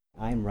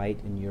I'm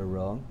right and you're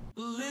wrong.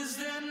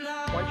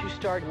 Once you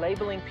start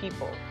labeling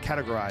people,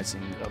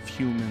 categorizing of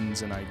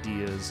humans and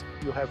ideas,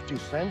 you have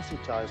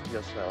desensitized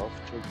yourself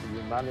to the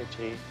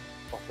humanity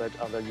of that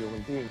other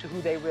human being. to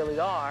who they really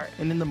are,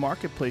 and in the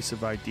marketplace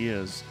of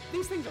ideas,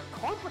 These things are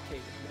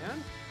complicated,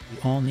 man. We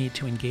all need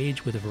to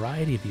engage with a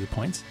variety of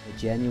viewpoints. A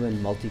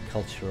genuine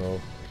multicultural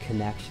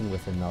connection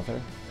with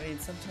another. I mean,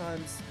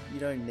 sometimes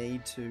you don't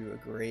need to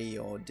agree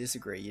or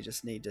disagree. You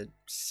just need to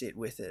sit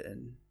with it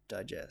and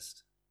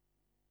digest.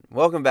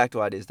 Welcome back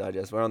to Ideas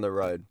Digest. We're on the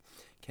road.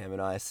 Cam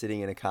and I are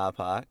sitting in a car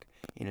park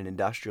in an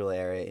industrial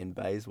area in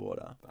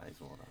Bayswater.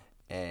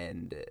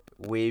 And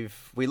we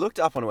looked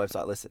up on a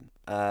website. Listen,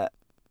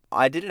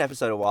 I did an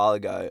episode a while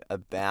ago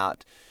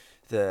about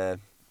the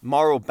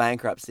moral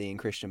bankruptcy in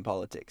Christian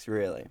politics,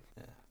 really.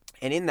 Yeah.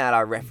 And in that, I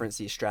referenced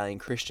the Australian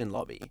Christian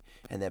lobby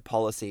and their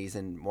policies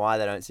and why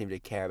they don't seem to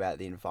care about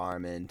the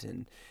environment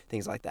and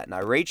things like that. And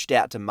I reached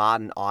out to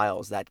Martin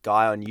Iles, that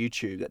guy on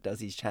YouTube that does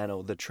his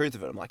channel, The Truth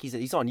of It. I'm like,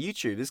 he's on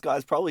YouTube. This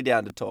guy's probably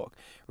down to talk.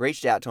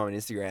 Reached out to him on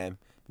Instagram.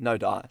 No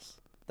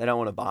dice. They don't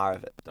want a bar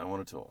of it. Don't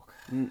want to talk.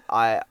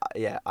 I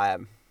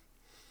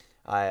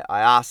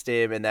asked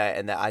him, and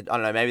I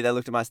don't know, maybe they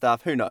looked at my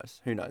stuff. Who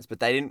knows? But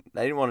they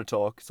didn't want to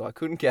talk, so I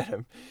couldn't get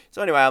him.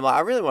 So anyway, I'm like,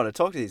 I really want to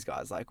talk to these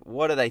guys. Like,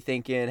 what are they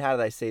thinking? How do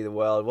they see the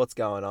world? What's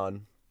going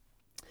on?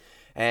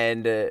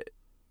 And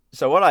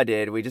so what I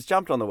did, we just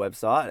jumped on the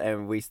website,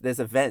 and there's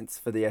events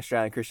for the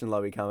Australian Christian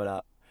Lobby coming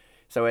up.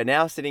 So we're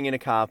now sitting in a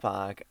car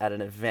park at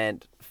an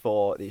event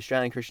for the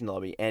Australian Christian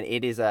Lobby, and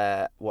it is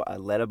a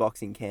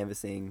letterboxing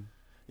canvassing.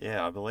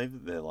 Yeah, I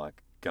believe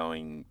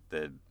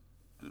that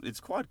it's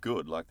quite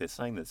good. Like, they're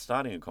saying they're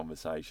starting a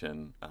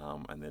conversation,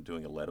 and they're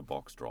doing a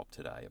letterbox drop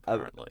today,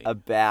 apparently.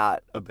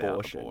 About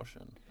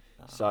abortion.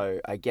 So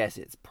I guess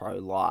it's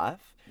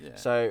pro-life. Yeah.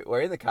 So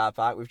we're in the car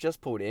park. We've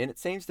just pulled in. It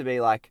seems to be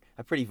like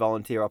a pretty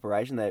volunteer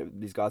operation.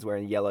 These guys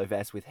wearing yellow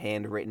vests with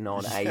handwritten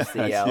on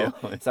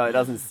ACL. So it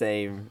doesn't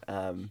seem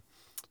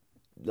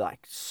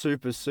like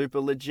super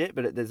legit,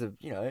 but there's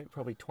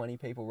probably 20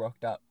 people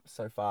rocked up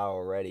so far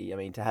already. I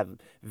mean, to have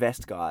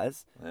vest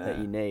guys that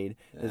you need,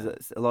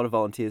 there's a lot of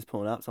volunteers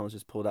pulling up. Someone's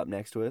just pulled up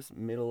next to us,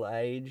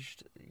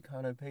 middle-aged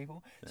kind of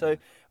people. Yeah. So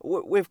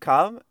we've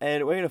come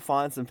and we're going to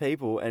find some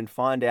people and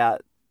find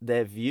out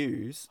their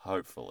views.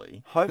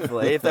 Hopefully,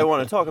 if they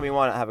want to talk. I mean,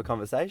 why not have a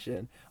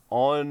conversation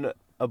on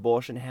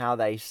abortion, how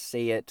they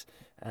see it,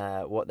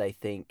 what they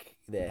think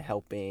they're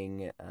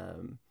helping.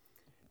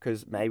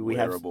 Because maybe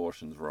where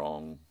abortion's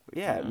wrong.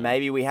 Yeah,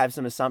 maybe we have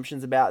some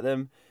assumptions about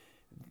them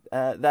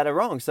that are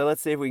wrong. So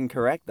let's see if we can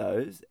correct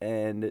those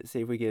and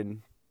see if we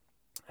can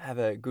have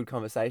a good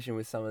conversation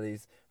with some of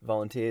these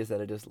volunteers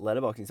that are just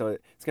letterboxing. So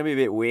it's going to be a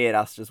bit weird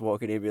us just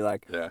walking in and be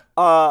like,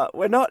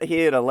 we're not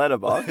here to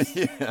letterbox.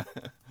 Yeah.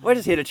 We're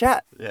just here to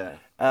chat. Yeah.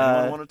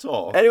 Anyone want to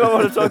talk? Anyone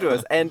want to talk to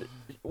us? And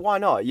why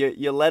not?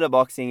 You're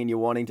letterboxing and you're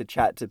wanting to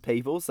chat to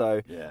people.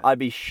 So I'd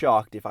be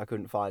shocked if I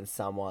couldn't find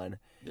someone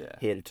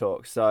here to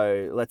talk.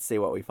 So let's see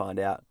what we find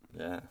out.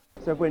 Yeah.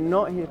 So if we're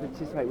not here to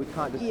participate, we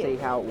can't just see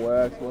how it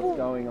works, what's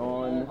going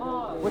on.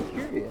 We're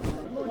curious.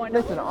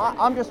 Listen,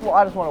 I just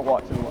want to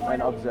watch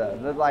and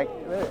observe. There's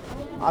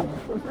I'm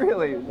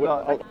really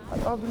not. I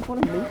just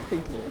want to meet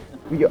people.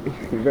 You're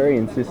very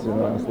insistent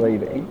on us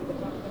leaving.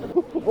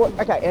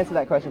 Okay, answer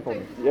that question for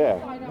me. Yeah.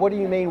 What do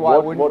you mean? Why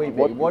wouldn't we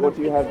be? What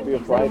do you have to be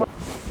afraid of?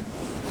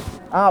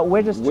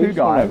 We're just two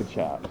guys, have a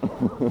chat.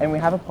 and we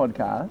have a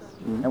podcast.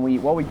 And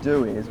what we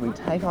do is we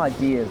take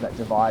ideas that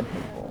divide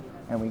people,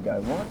 and we go,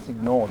 well, let's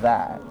ignore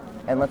that,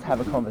 and let's have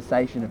a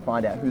conversation and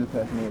find out who the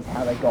person is,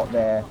 how they got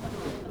there,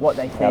 what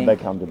they think, how they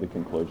come to the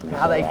conclusion,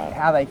 how they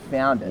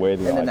found it, where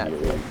the and idea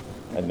is,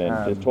 and then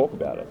just talk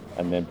about it,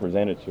 and then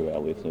present it to our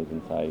listeners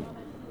and say,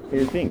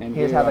 here's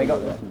how they got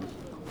there.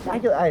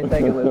 Thank you,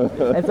 Liz.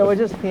 And so we're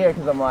just here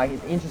because I'm like,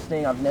 it's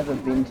interesting. I've never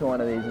been to one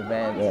of these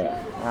events.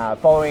 Yeah.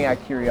 Following our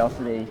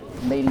curiosity,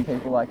 meeting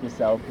people like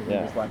yourself, because we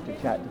just like to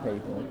chat to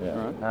people.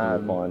 Yeah.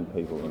 We find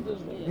people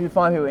interesting. You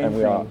find people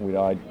interesting.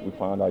 And we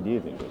find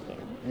ideas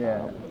interesting.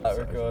 Yeah.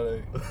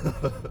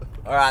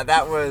 All right,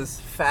 that was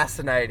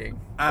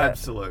fascinating.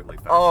 Absolutely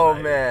fascinating. Oh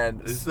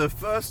man, it's the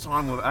first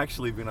time we've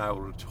actually been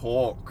able to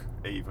talk.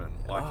 Even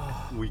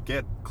we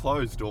get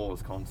closed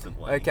doors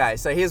constantly. Okay,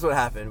 so here's what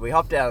happened. We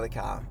hopped out of the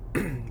car,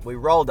 we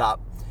rolled up,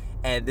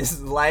 and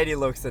this lady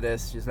looks at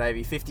us. She's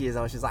maybe 50 years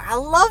old. She's like, "I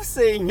love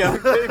seeing young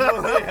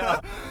people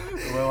here."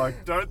 We're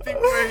like, "Don't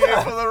think we're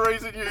here for the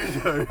reason you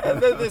do."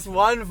 And then this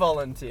one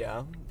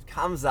volunteer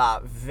comes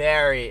up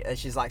and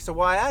she's like, "So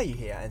why are you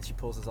here?" And she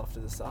pulls us off to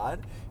the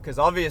side because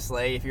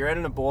obviously, if you're at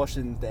an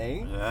abortion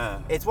thing,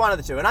 it's one of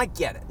the two. And I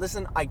get it.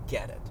 Listen, I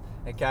get it.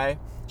 Okay,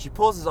 she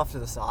pulls us off to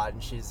the side,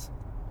 and she's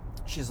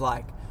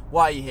like,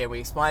 "Why are you here?" We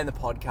explain the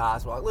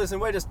podcast. We're like, "Listen,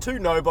 we're just two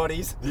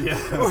nobodies."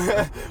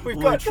 Yeah, we've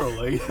got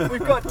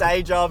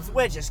day jobs.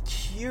 We're just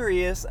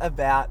curious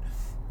about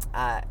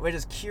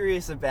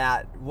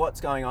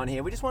what's going on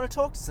here. We just want to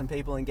talk to some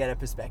people and get a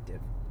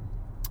perspective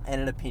and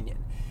an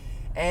opinion.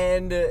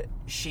 And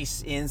she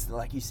instantly,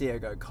 like, you see her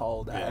go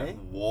cold, yeah, eh?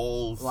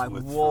 Walls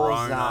were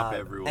thrown up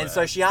everywhere. And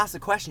so she asked the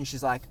question.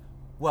 She's like,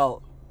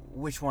 well,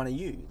 which one are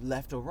you,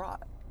 left or right?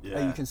 Yeah.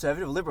 Are you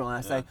conservative or liberal? And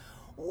I say,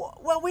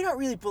 well, we don't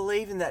really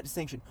believe in that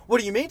distinction. What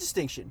do you mean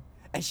distinction?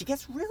 And she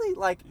gets really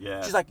like,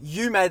 she's like,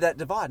 you made that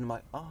divide. And I'm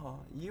like, oh,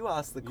 you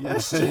asked the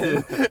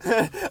question.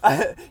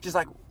 She's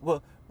like,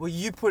 well,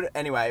 you put it,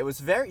 anyway,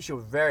 she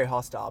was very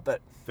hostile,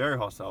 but. Very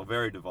hostile,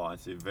 very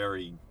divisive,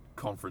 very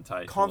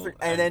confrontational,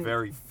 and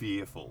very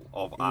fearful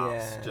of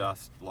us,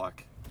 just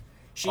like.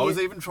 I was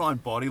even trying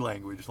body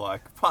language,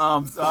 like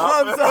palms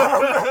up.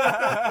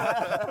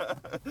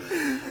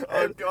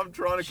 I'm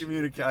trying to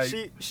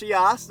communicate. She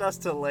asked us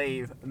to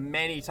leave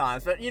many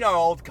times, but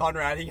old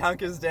Conrad, he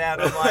hunkers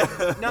down and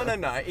like,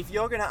 no. If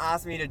you're going to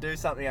ask me to do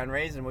something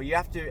unreasonable, you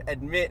have to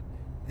admit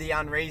the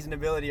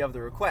unreasonability of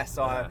the request.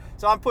 So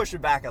I'm pushing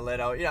back a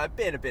little,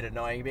 being a bit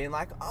annoying, being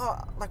like, oh,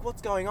 like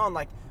what's going on?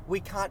 Like we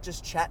can't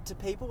just chat to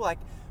people, like.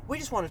 We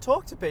just want to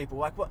talk to people.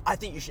 Like, well, I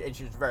think you should. And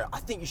she was I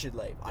think you should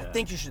leave. I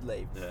think you should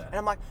leave. Yeah. And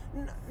I'm like,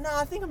 no,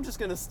 I think I'm just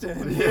gonna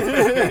stand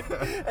here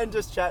and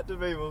just chat to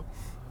people.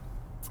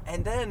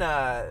 And then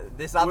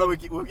this other, we're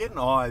getting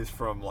eyes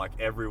from like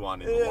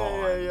everyone in the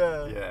line.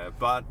 Yeah.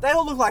 But they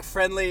all look like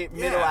friendly,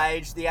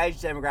 middle-aged. The age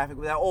demographic,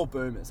 they're all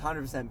boomers,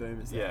 100%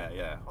 boomers.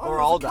 Yeah.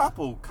 Or older. A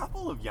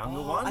couple of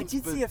younger ones. I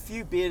did see a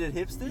few bearded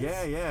hipsters.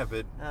 Yeah,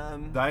 but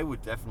they were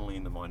definitely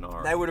in the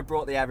minority. They would have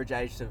brought the average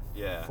age to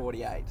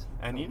 48.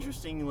 And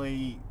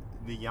interestingly,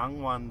 the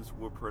young ones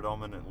were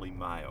predominantly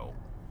male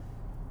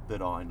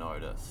that I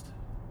noticed.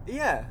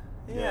 Yeah.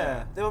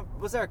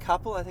 Was there a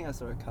couple? I think I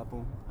saw a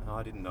couple.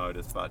 I didn't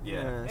notice, but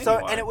Anyway,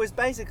 so, and it was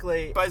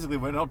basically,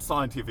 we're not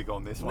scientific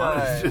on this one.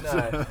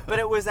 No. But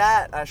it was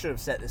I should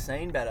have set the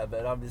scene better,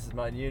 but this is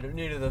my new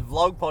to the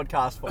vlog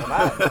podcast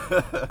format.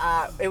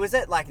 It was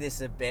at like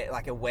a bit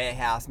like a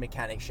warehouse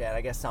mechanic shed.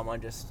 I guess someone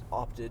just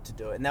opted to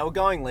do it, and they were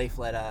going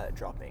leafletter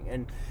dropping.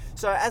 And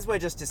so as we're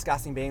just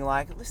discussing, being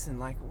like, listen,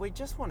 like we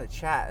just want to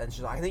chat, and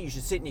she's like, I think you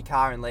should sit in your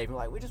car and leave. And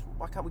we're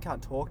like, we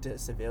can't talk to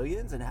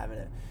civilians and having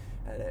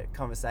a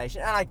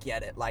conversation. And I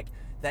get it, like.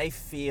 They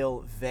feel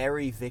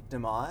very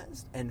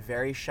victimized and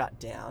very shut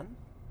down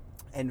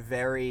and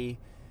very...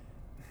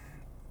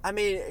 I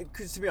mean,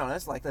 because to be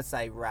honest, like, let's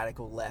say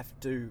radical left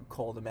do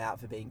call them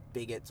out for being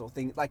bigots or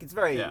things... Like, it's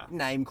very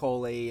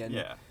name-call-y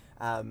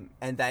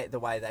and the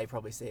way they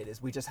probably see it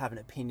is we just have an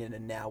opinion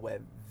and now we're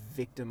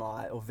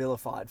victimized or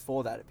vilified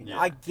for that opinion.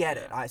 I get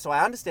it. So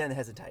I understand the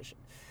hesitation.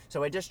 So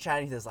we're just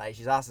chatting to this lady.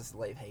 She's asked us to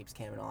leave heaps.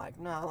 Cam and I like,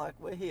 no, like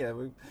we're here.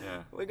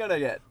 We're gonna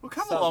get. We've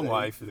come a long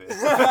way for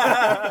this.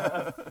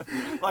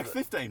 Like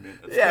 15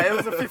 minutes. Yeah, it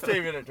was a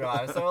 15-minute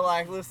drive. So we're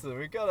like, listen,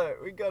 we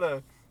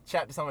gotta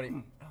chat to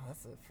somebody. Oh,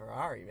 that's a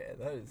Ferrari, man.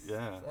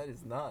 That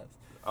is nice.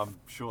 I'm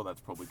sure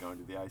that's probably going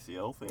to the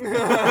ACL thing.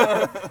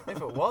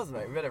 If it was,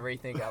 mate, we better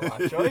rethink our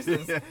life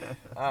choices.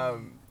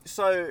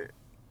 So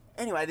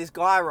anyway, this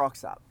guy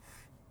rocks up.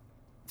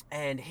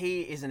 And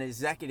he is an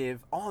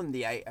executive on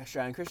the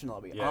Australian Christian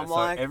Lobby. Yeah, so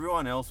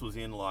everyone else was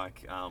in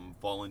like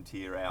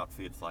volunteer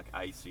outfits, like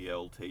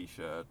ACL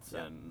t-shirts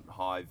and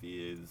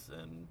high-vis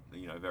and,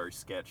 very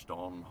sketched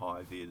on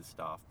high-vis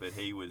stuff. But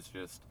he was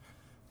just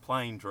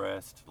plain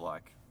dressed,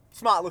 like...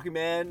 Smart-looking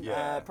man,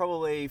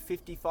 probably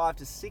 55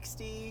 to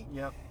 60.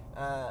 Yep.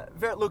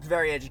 Looked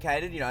very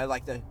educated,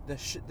 like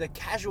the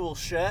casual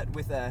shirt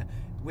with a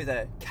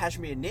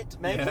cashmere knit,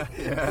 maybe.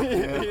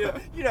 Yeah.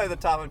 You know the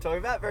type I'm talking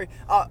about.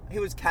 He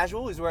was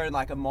casual. He was wearing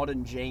like a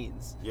modern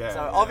jeans. Yeah. So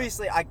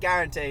obviously, I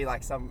guarantee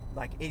like some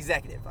like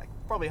executive, like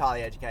probably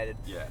highly educated.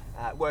 Yeah.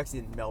 Works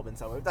in Melbourne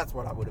somewhere. That's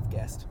what I would have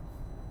guessed.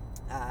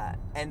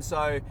 And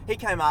so he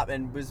came up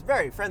and was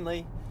very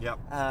friendly.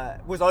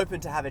 Yep. Was open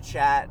to have a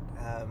chat.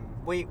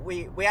 We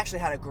actually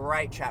had a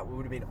great chat. It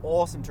would have been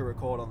awesome to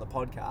record on the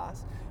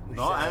podcast.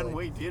 And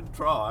we did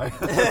try.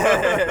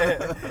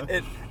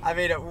 It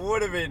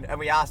would have been, and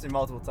we asked him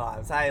multiple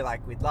times, hey,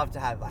 like, we'd love to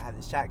have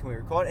this chat, can we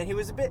record? And he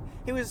was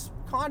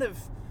kind of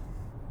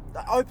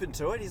open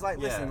to it. He's like,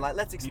 listen, like,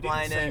 let's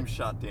explain it. He didn't seem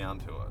shut down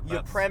to it.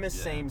 Your premise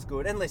seems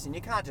good. And listen,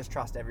 you can't just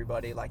trust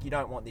everybody. Like, you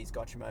don't want these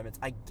gotcha moments.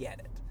 I get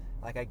it.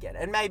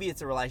 And maybe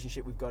it's a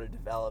relationship we've got to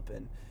develop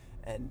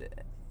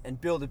and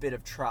build a bit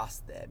of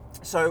trust there.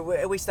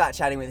 So we start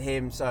chatting with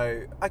him.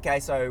 So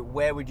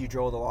where would you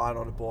draw the line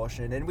on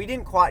abortion? And we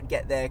didn't quite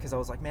get there because I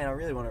was like, man, I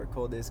really want to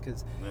record this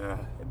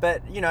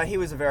But, he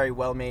was a very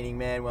well-meaning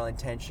man,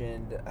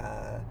 well-intentioned,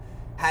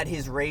 had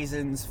his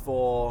reasons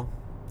for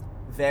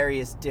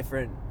various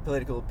different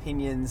political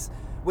opinions.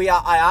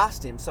 I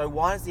asked him, so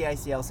why does the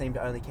ACL seem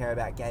to only care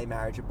about gay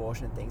marriage,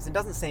 abortion and things, and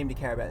doesn't seem to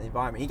care about the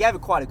environment? He gave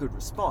quite a good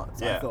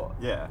response, I thought.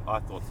 Yeah, I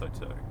thought so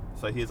too.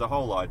 So his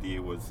whole idea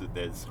was that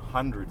there's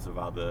hundreds of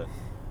other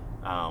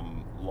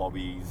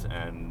lobbies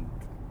and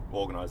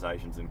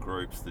organisations and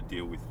groups that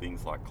deal with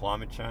things like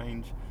climate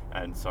change,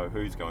 and so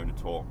who's going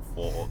to talk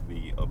for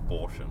the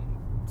abortion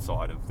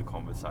side of the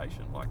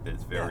conversation? Like,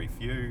 there's very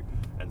few,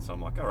 and so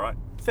I'm like, all right,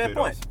 fair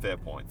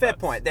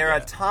point. There are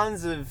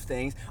tons of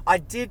things. I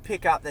did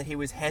pick up that he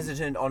was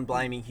hesitant on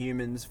blaming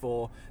humans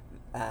for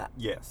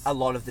a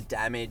lot of the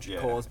damage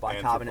caused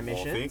by carbon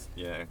emissions.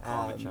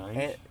 Climate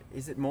change.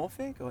 Is it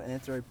morphic or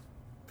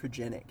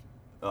anthropogenic?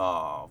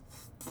 Oh,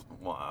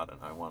 well, I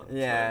don't know. One of the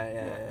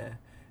Yeah.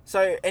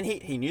 So, and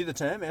he knew the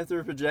term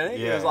anthropogenic.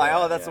 He Yeah, was like, yeah,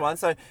 oh, that's the yeah. one.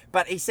 So,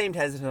 but he seemed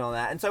hesitant on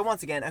that. And so,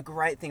 once again, a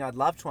great thing I'd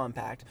love to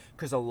unpack,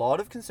 because a lot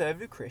of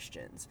conservative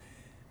Christians,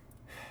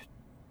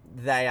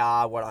 they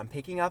are, what I'm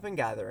picking up and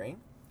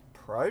gathering,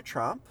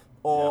 pro-Trump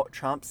or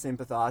Trump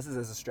sympathisers,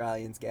 as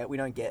Australians get. We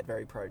don't get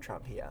very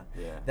pro-Trump here.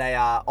 Yeah. They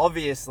are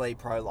obviously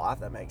pro-life.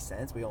 That makes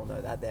sense. We all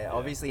know that. They're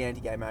obviously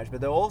anti-gay marriage, but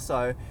they're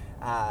also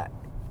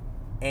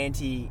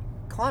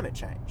anti-climate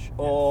change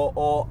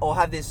or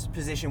have this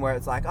position where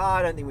it's like, oh,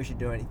 I don't think we should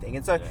do anything.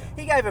 And so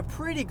he gave a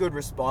pretty good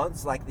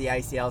response, like the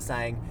ACL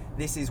saying,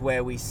 this is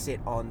where we sit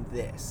on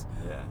this.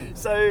 Yeah.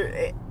 So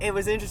it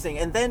was interesting.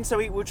 And then, so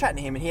we were chatting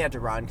to him and he had to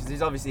run because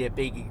he's obviously a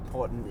big,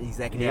 important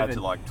executive. He had and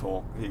to like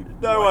talk.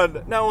 no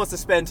one wants to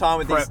spend time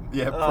with prep,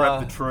 these...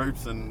 prep the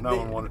troops, and no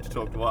one wanted to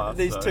talk to us.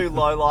 These so. two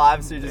low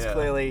lives who just Yeah.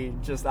 clearly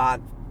just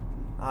aren't...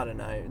 I don't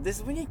know.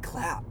 We need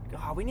clout.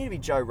 Oh, we need to be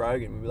Joe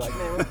Rogan. We'd be like,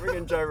 man, we're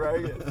freaking Joe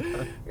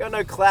Rogan. We got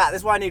no clout.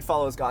 That's why I need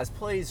followers, guys.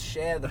 Please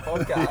share the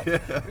podcast.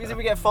 Because if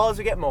we get followers,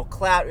 we get more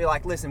clout. We're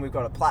like, listen, we've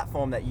got a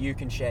platform that you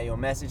can share your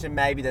message, and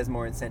maybe there's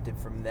more incentive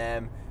from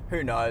them.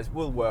 Who knows?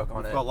 We'll work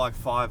on it. We've got like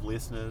 5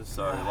 listeners,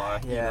 so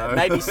like, Yeah, you know.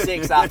 maybe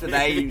 6 after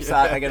they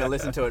start. They're going to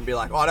listen to it and be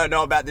like, oh, I don't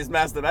know about this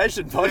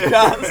masturbation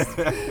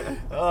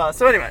podcast.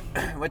 So anyway,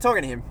 we're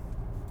talking to him,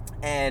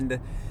 and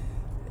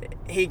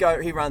he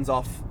runs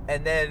off,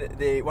 and then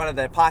one of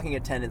the parking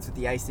attendants with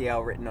the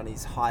ACL written on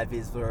his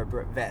high-vis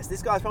vest.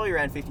 This guy's probably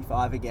around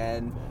 55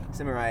 again,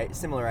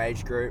 similar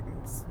age group.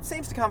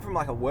 Seems to come from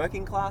like a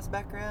working class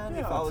background.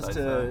 Yeah, if I I'd was say to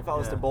so. if I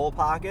was to Yeah.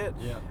 ballpark it.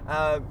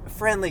 Yeah.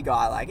 Friendly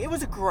guy. Like, it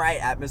was a great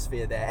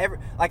atmosphere there.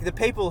 Like the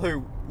people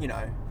who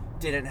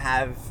didn't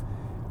have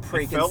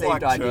preconceived it felt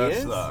like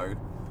ideas. Church, though.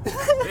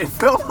 It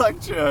felt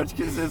like church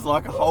because there's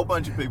like a whole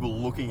bunch of people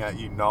looking at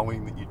you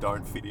knowing that you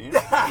don't fit in.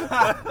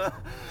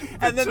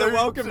 And then they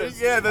welcome us.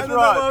 Yeah, that's and then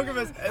right. They welcome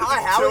us. And Hi,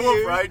 they're how are too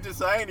you? afraid to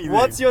say anything.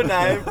 What's your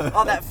name?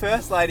 Oh, that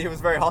first lady who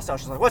was very hostile.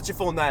 She's like, what's your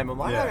full name? I'm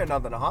like, Yeah. I got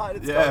nothing to hide.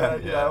 It's Yeah,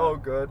 fine. yeah. All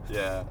good.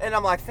 Yeah. And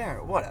I'm like,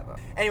 fair, whatever.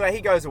 Anyway,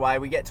 he goes away.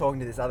 We get talking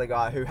to this other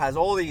guy who has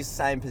all these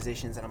same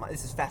positions, and I'm like,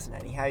 this is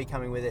fascinating. How are you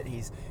coming with it?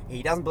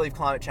 He doesn't believe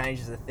climate change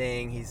is a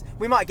thing.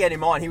 We might get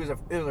him on. He was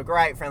a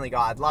great, friendly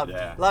guy. I'd loved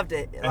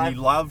it. And he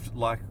loved,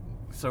 like,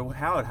 so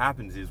how it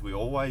happens is we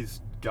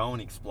always go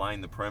and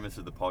explain the premise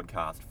of the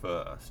podcast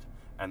first.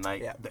 And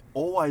they're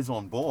always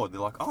on board. They're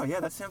like, oh,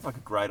 yeah, that sounds like a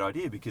great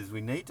idea because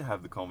we need to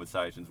have the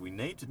conversations. We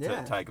need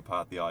to take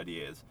apart the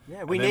ideas.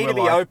 Yeah, we need to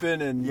be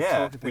open and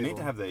talk to people. we need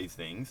to have these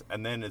things.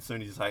 And then as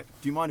soon as you say,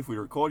 do you mind if we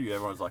record you?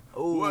 Everyone's like,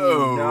 Ooh,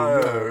 whoa,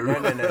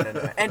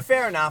 no. And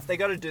fair enough, they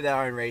got to do their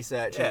own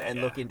research and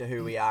look into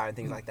who we are and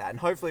things like that. And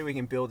hopefully we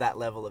can build that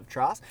level of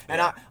trust.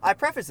 And I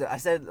preface it. I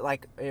said,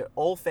 like,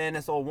 all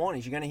fairness, all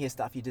warnings. You're going to hear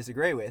stuff you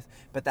disagree with,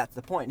 but that's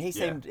the point. He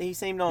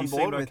seemed on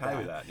board with okay that.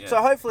 with that, yeah.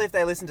 So hopefully if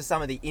they listen to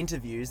some of the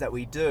interviews that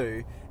we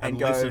do and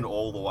go listen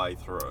all the way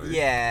through.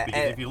 Yeah.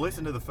 Because if you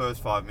listen to the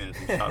first 5 minutes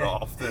and shut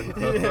off, then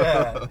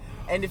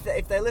And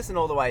if they listen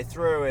all the way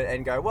through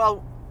and go,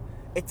 well,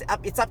 it's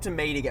up to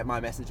me to get my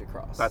message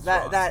across. That's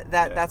right.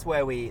 That's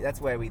where we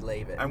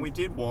leave it. And we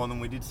did warn them.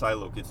 We did say,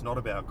 look, it's not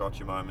about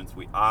gotcha moments.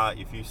 We are.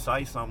 If you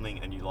say something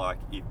and you like,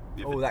 if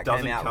it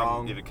doesn't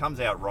come, if it comes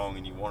out wrong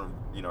and you want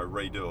to,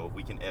 redo it,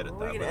 we can edit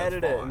that. We can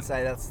edit it and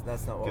say that's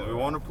not what. Because we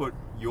want to put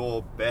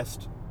your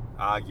best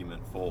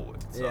argument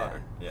forward. So,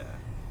 yeah.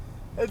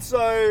 And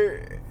so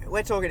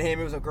we're talking to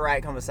him. It was a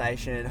great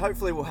conversation.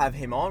 Hopefully we'll have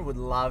him on. Would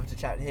love to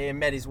chat to him.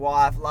 Met his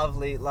wife,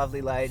 lovely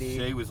lady.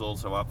 She was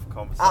also up for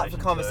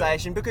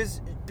conversation.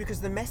 Because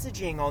the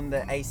messaging on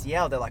the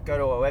ACL, they're like, go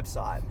to our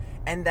website,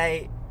 and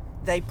they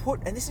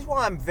put, and this is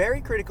why I'm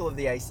very critical of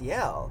the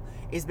ACL,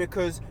 is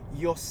because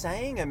you're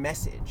saying a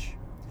message,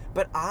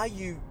 but are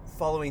you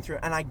following through?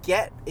 And I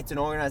get it's an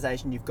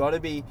organisation. You've got to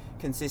be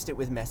consistent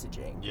with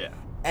messaging. Yeah.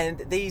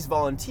 And these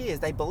volunteers,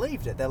 they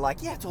believed it. They're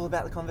like, yeah, it's all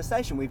about the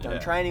conversation. We've done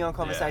training on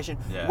conversation.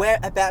 Yeah. We're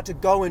about to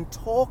go and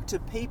talk to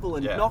people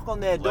and knock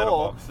on their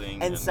door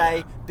and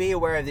say, be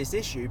aware of this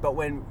issue. But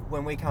when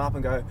we come up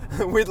and go,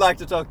 we'd like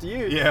to talk to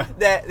you,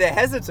 they're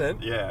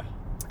hesitant. Yeah.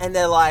 And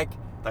they're like...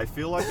 They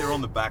feel like they're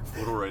on the back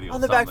foot already or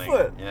on the something. back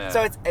foot. Yeah.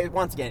 So it's,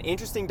 once again,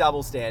 interesting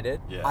double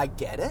standard. Yeah. I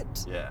get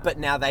it. Yeah. But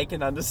now they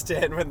can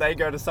understand when they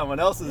go to someone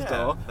else's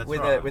door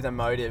with a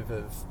motive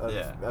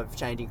of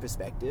changing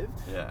perspective.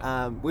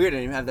 Yeah. We don't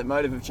even have that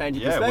motive of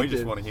changing perspective. Yeah, we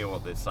just want to hear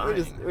what they're saying.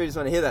 We just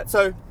want to hear that.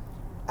 So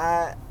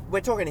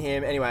we're talking to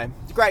him. Anyway,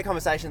 it's a great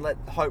conversation.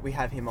 Hope we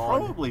have him on.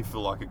 Probably for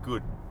like a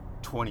good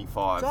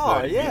 25,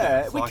 30 yeah.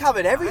 minutes. We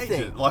covered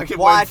everything. Ages. Like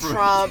why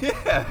Trump,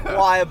 yeah.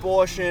 why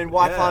abortion,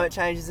 why climate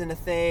change isn't a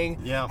thing,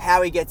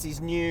 how he gets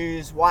his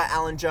news, why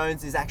Alan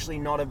Jones is actually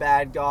not a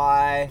bad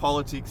guy.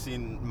 Politics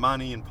in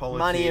money and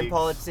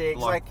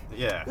politics. Like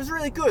it was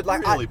really good.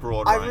 Like really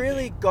broad I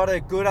really got a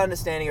good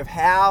understanding of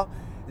how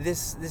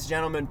this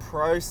gentleman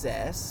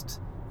processed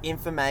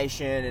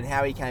information and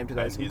how he came to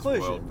those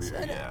conclusions.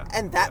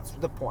 And that's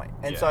the point.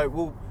 And so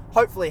we'll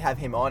hopefully have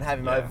him on, have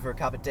him over for a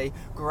cup of tea.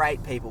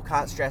 Great people.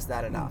 Can't stress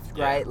that enough.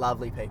 Great,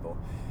 lovely people.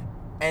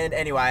 And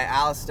anyway,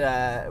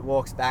 Alistair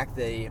walks back,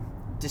 the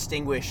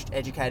distinguished,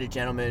 educated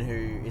gentleman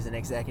who is an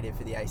executive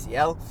for the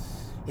ACL.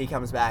 He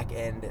comes back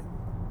and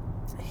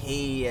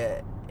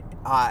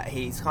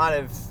he's kind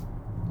of...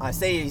 I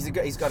see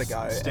he's got to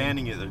go.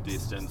 Standing at a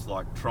distance,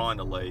 like trying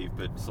to leave,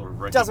 but sort of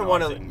recognizing doesn't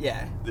want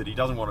to, that he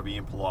doesn't want to be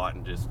impolite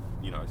and just,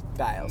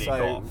 bail. nick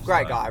So off.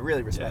 great guy. I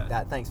really respect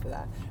that. Thanks for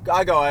that.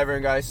 I go over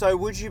and go, so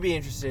would you be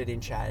interested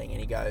in chatting? And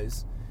he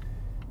goes,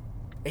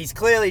 he's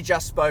clearly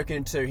just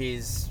spoken to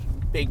his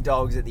big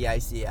dogs at the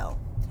ACL.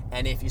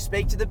 And if you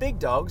speak to the big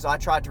dogs, I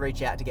tried to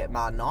reach out to get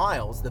Martin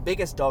Isles, the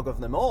biggest dog of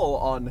them all,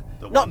 on...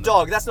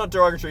 that's not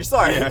derogatory,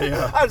 sorry.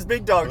 Yeah. I was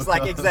big dogs,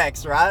 like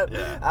execs, right?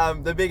 Yeah.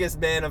 The biggest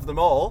man of them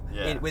all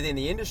within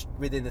the industry,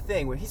 within the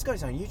thing, where he's got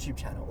his own YouTube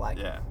channel. Like,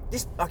 I'm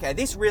going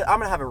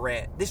to have a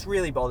rant. This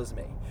really bothers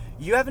me.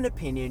 You have an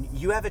opinion,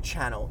 you have a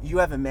channel, you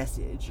have a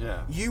message.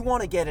 Yeah. You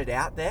want to get it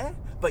out there,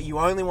 but you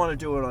only want to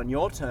do it on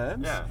your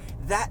terms. Yeah.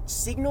 That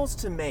signals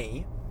to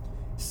me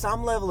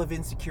some level of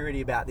insecurity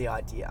about the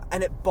idea,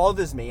 and it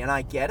bothers me, and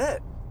I get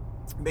it,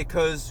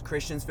 because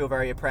Christians feel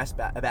very oppressed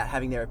about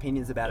having their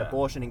opinions about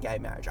abortion and gay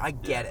marriage. I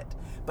get it,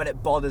 but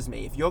it bothers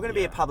me. If you're going to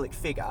be a public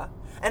figure,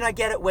 and I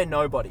get it, we're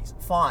nobodies,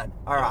 fine,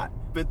 all right,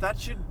 but that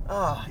should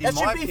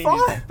be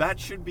fine. That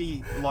should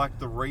be like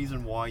the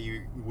reason why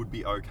you would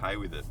be okay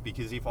with it,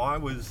 because if I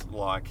was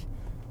like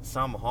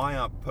some high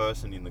up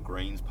person in the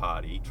Greens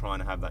party trying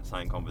to have that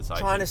same conversation,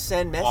 trying to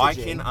send messaging, I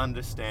can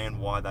understand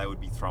why they would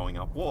be throwing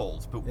up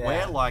walls. But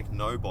we're like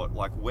nobody,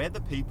 like we're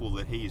the people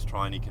that he is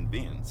trying to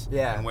convince.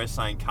 Yeah. And we're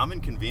saying, come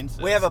and convince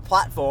us. We have a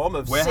platform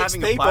of we're 6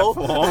 having people. A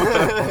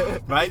platform,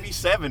 maybe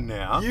 7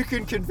 now. You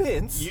can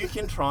convince. You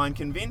can try and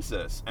convince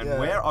us, and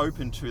we're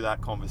open to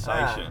that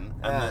conversation.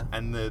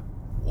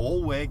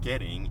 All we're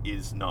getting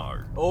is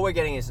no. All we're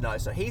getting is no.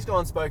 So he's gone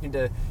and spoken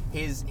to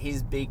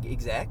his big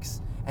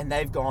execs, and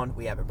they've gone,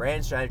 we have a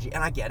brand strategy,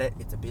 and I get it,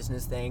 it's a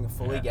business thing,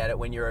 fully get it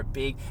when you're a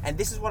big... And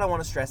this is what I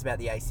want to stress about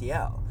the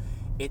ACL.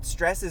 It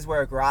stresses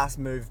we're a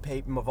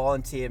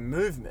volunteer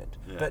movement,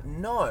 but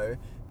no,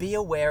 be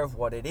aware of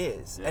what it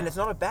is. And it's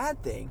not a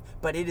bad thing,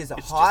 but it is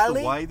it's just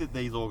the way that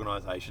these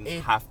organisations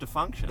have to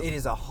function. It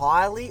is a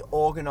highly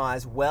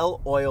organised,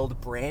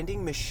 well-oiled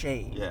branding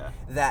machine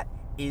that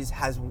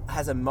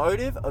has a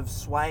motive of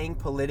swaying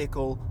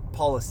political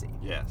policy.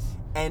 Yes.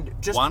 And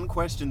just one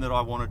question that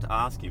I wanted to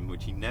ask him,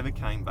 which he never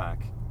came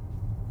back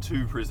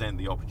to present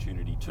the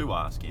opportunity to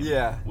ask him,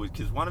 was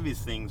because one of his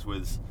things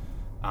was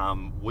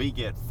we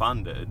get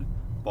funded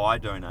by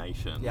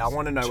donations. I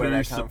want to know where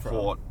they come from. To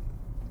support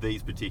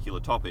these particular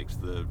topics,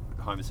 the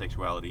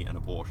homosexuality and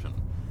abortion.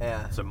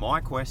 Yeah. So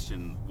my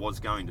question was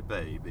going to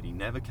be, but he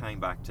never came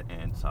back to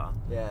answer.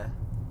 Yeah.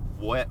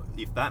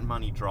 If that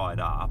money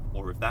dried up,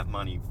 or if that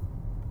money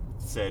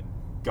said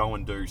go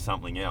and do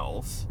something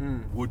else,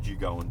 would you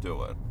go and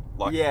do it?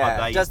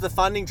 Like, does the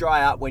funding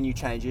dry up when you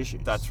change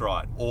issues? That's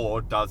right.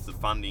 Or does the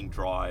funding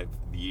drive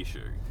the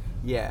issue?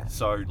 Yeah.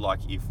 So,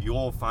 like, if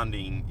your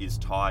funding is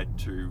tied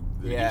to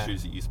the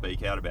issues that you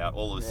speak out about,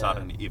 all of a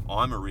sudden, if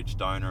I'm a rich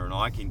donor and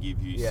I can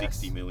give you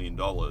 $60 million,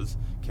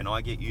 can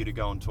I get you to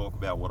go and talk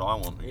about what I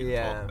want you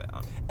to talk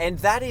about? And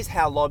that is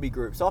how lobby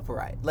groups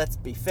operate. Let's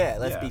be fair.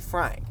 Let's be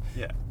frank.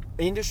 Yeah.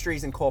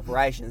 Industries and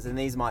corporations, and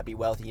these might be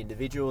wealthy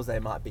individuals, they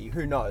might be,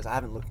 who knows, I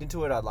haven't looked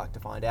into it, I'd like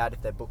to find out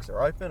if their books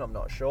are open, I'm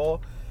not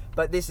sure,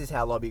 but this is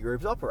how lobby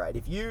groups operate.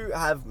 If you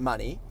have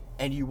money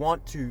and you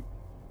want to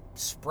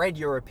spread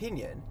your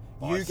opinion,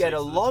 you get a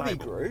lobby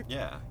group,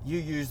 you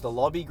use the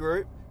lobby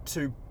group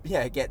to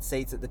get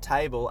seats at the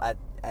table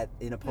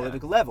in a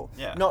political level.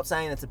 Not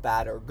saying that's a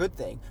bad or a good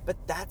thing, but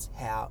that's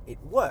how it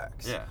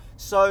works.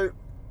 So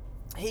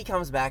he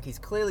comes back, he's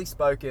clearly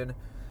spoken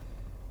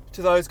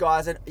to those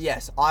guys, and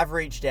yes, I've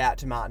reached out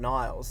to Martin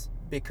Isles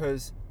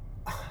because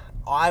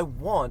I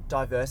want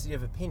diversity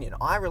of opinion.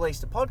 I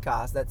released a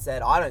podcast that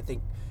said I don't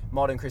think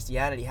modern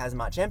Christianity has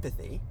much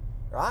empathy,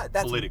 right?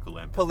 That's political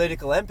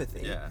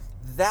empathy. Yeah.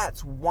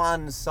 That's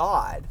one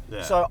side.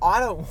 Yeah. So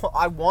I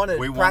want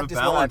to practice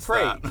what I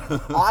preach.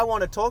 I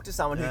want to talk to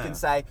someone who can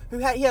say,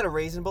 he had a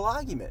reasonable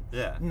argument.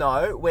 Yeah.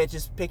 No, we're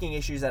just picking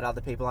issues that other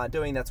people aren't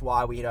doing. That's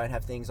why we don't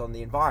have things on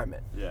the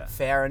environment. Yeah.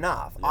 Fair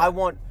enough. Yeah. I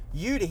want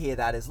you to hear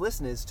that as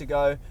listeners, to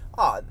go,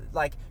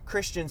 like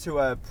Christians who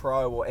are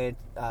pro-life,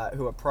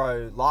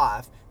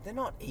 they're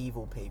not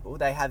evil people.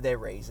 They have their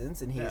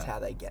reasons, and here's how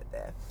they get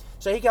there.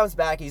 So he comes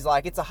back, he's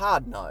like, it's a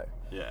hard no.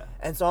 Yeah.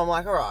 And so I'm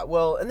like, all right,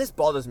 well, and this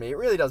bothers me. It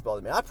really does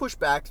bother me. I push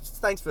back.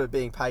 Thanks for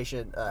being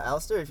patient,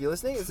 Alistair, if you're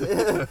listening.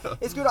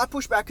 It's good. I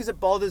push back because it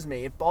bothers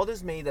me. It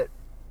bothers me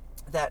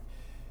that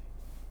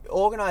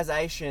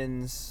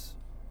organizations...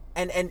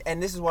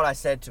 And this is what I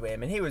said to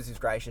him, and he was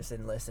gracious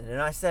and listened.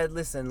 And I said,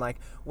 listen, like,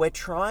 we're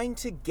trying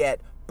to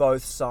get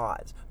both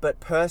sides.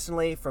 But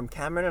personally, from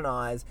Cameron and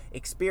I's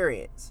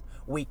experience,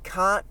 we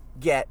can't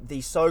get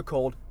the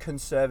so-called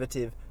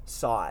conservative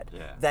side.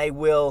 Yeah. They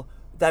will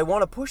they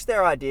want to push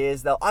their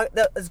ideas.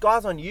 There's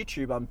guys on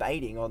YouTube I'm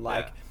baiting on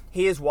like, Yeah.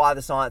 here's why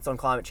the science on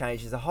climate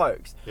change is a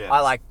hoax. Yeah. I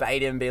like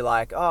bait him and be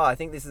like, oh, I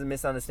think this is a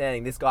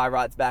misunderstanding. This guy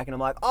writes back and I'm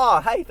like,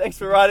 oh, hey, thanks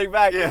for writing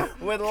back. Yeah.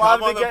 Would Come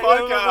love on to the get you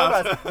on the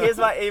podcast. podcast. Here's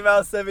my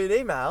email, send me an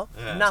email.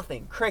 Yeah.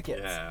 Nothing.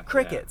 Crickets. Yeah.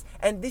 Crickets.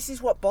 And this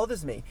is what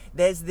bothers me.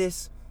 There's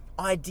this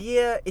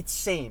idea, it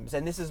seems,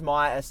 and this is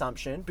my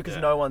assumption because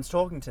Yeah. no one's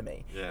talking to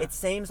me. Yeah. It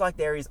seems like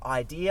there is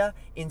idea,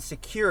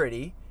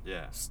 insecurity,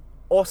 Yeah.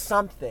 or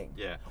something.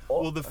 Yeah.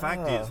 Or- Well, the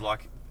fact is,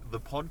 like, the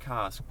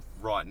podcast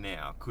right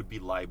now could be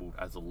labelled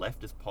as a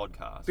leftist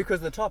podcast Because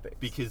of the topic.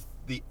 because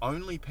the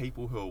only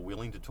people who are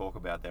willing to talk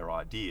about their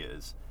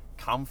ideas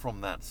come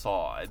from that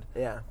side,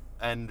 Yeah.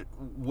 and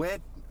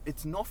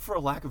it's not for a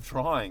lack of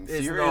trying. It's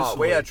Seriously, not.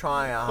 We are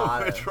trying our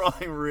hardest. We're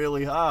trying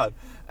really hard,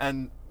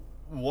 and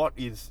what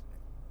is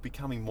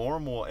becoming more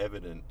and more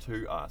evident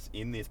to us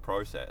in this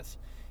process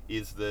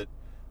is that,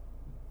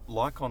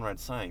 like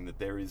Conrad's saying, that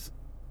there is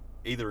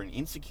either an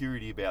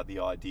insecurity about the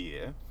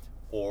idea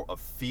or a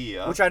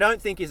fear. Which I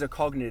don't think is a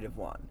cognitive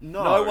one.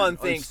 No, one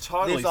it's thinks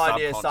totally this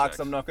idea subconscious. sucks,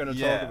 I'm not going to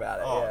talk about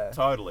it. Oh, Yeah.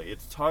 totally.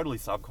 It's totally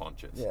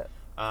subconscious. Yeah.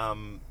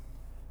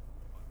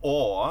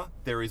 Or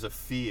there is a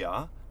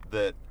fear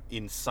that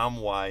in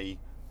some way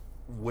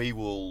we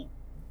will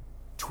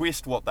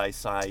twist what they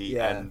say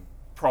Yeah. and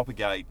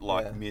propagate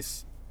like Yeah.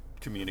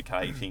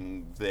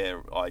 miscommunicating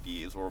their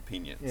ideas or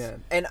opinions. Yeah.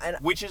 And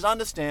Which is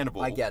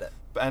understandable. I get it.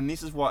 And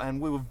this is why, and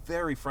we were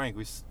very frank.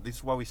 This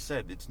is why we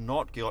said it's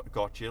not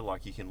gotcha.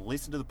 Like, you can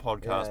listen to the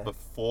podcast Yeah.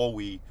 before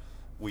we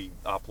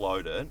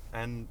upload it,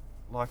 and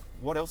like,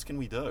 what else can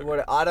we do?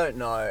 What I don't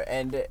know,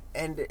 and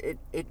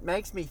it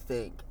makes me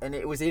think, and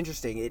it was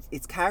interesting.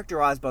 It's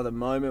characterized by the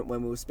moment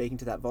when we were speaking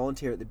to that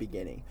volunteer at the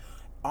beginning.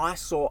 I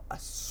saw a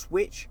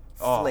switch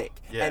flick,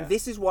 yeah. and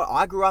this is what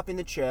I grew up in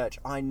the church.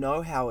 I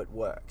know how it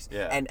works,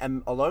 Yeah.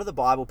 and a lot of the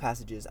Bible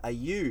passages are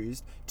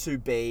used to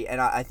be,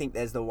 and I think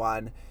there's the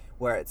one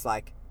where it's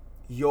like,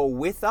 you're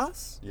with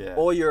us Yeah.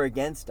 or you're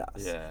against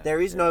us. Yeah.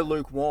 There is no Yeah.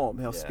 lukewarm.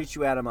 He'll Yeah. spit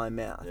you out of my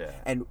mouth. Yeah.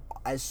 And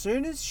as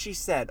soon as she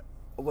said,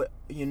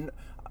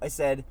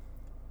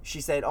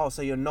 she said, oh,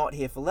 so you're not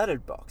here for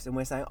Letterboxd. And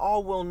we're saying, oh,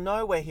 well,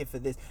 no, we're here for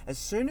this. As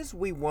soon as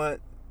we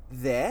weren't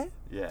there,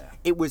 Yeah.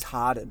 it was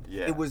hardened.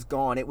 Yeah. It was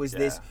gone. It was Yeah.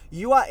 this,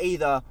 you are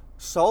either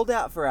sold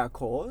out for our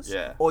cause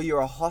Yeah. or you're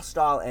a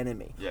hostile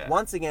enemy. Yeah.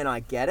 Once again, I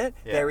get it.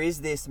 Yeah. There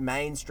is this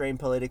mainstream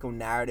political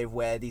narrative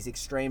where these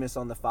extremists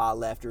on the far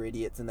left are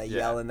idiots and they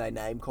yell and they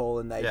name call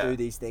and they Yeah. do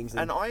these things.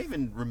 And I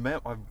even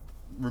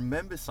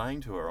remember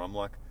saying to her, I'm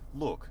like,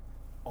 look,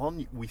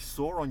 we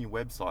saw on your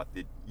website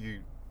that you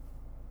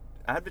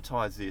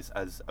advertise this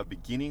as a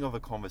beginning of a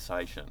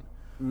conversation.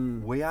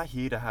 We are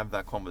here to have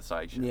that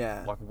conversation.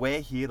 Yeah. Like, we're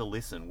here to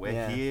listen. We're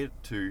Yeah. here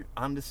to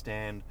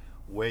understand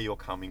where you're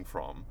coming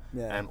from.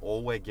 Yeah. And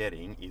all we're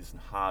getting is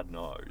hard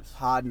no's.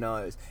 Hard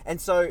nose.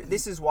 And so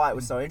this is why it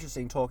was so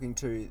interesting talking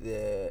to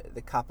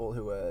the couple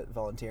who were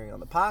volunteering on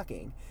the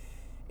parking,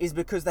 is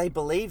because they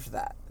believed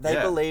that. They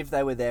Yeah. believed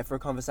they were there for a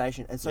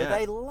conversation, and so Yeah.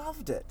 they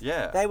loved it.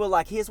 Yeah. They were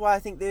like, here's why I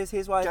think this,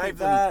 here's why I think Gave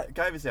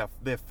that. us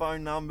their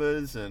phone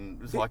numbers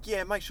and was like,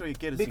 yeah, make sure you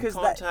get us in because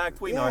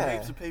contact. We know yeah.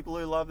 heaps of people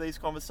who love these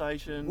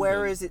conversations.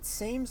 Whereas it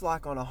seems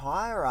like on a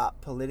higher up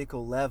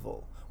political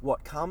level,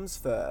 what comes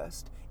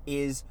first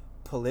is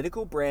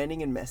political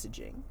branding and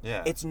messaging.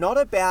 Yeah. It's not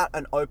about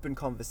an open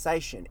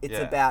conversation. It's Yeah.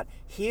 about,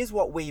 here's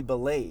what we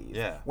believe.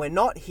 Yeah. We're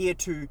not here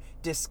to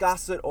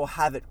discuss it or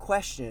have it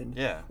questioned.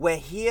 Yeah. We're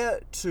here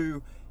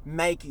to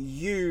make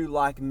you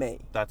like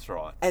me. That's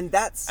right. And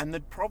that's... And the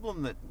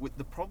problem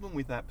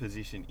with that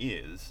position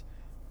is,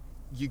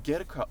 you get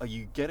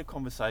a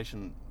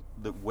conversation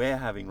that we're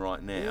having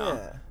right now,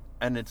 Yeah.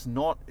 and it's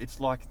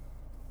like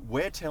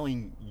we're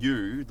telling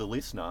you, the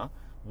listener,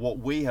 what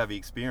we have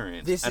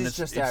experienced. This and is it's,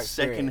 just it's our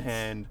experience.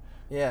 secondhand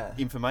yeah.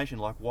 information.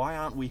 Like, why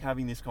aren't we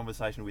having this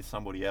conversation with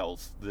somebody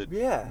else that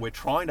Yeah. we're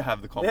trying to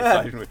have the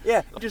conversation with?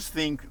 Yeah. I just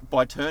think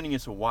by turning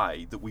us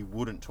away that we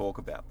wouldn't talk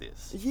about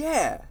this.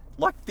 Yeah.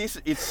 Like, this,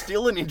 it's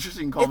still an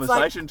interesting It's like,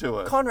 conversation to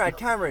us. Conrad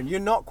Cameron, you're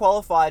not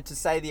qualified to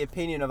say the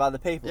opinion of other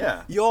people.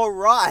 Yeah. You're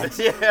right.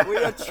 Yeah. We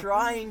are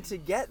trying to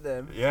get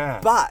them. Yeah.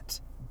 But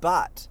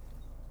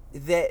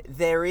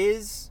there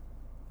is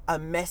a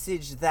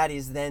message that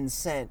is then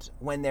sent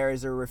when there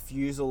is a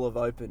refusal of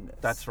openness.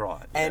 That's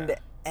right. And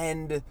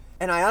yeah.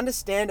 and I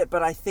understand it,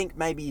 but I think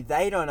maybe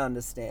they don't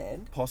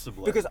understand.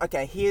 Possibly. Because,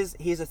 okay,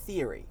 here's a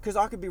theory. Because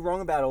I could be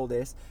wrong about all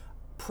this.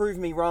 Prove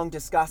me wrong,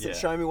 discuss Yeah. it,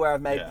 show me where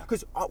I've made... Yeah.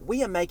 Because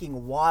we are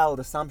making wild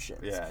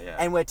assumptions. Yeah, yeah.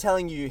 And we're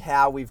telling you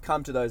how we've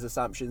come to those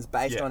assumptions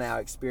based Yes. on our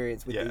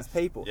experience with Yes. these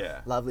people. Yeah.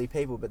 Lovely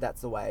people, but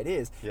that's the way it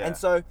is. Yeah. And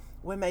so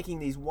we're making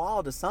these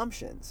wild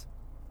assumptions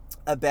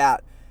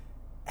about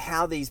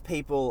how these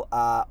people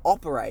are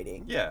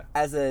operating Yeah.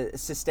 as a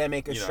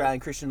systemic You know, Australian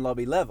Christian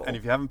lobby level. And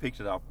if you haven't picked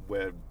it up,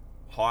 we're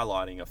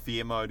highlighting a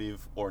fear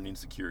motive or an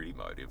insecurity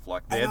motive.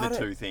 Like, they're And I the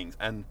don't- two things.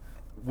 And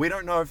we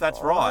don't know if that's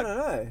Oh, right.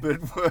 I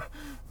don't know.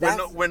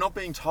 But we're not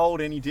being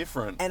told any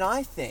different. And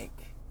I think,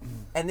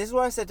 and this is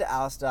what I said to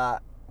Alistair,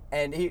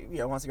 and he,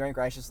 once again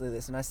graciously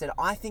listened, I said,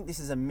 I think this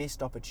is a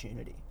missed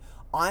opportunity.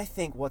 I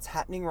think what's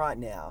happening right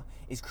now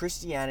is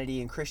Christianity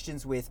and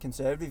Christians with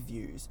conservative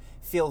views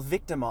feel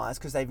victimized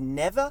because they've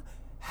never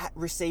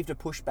received a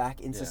pushback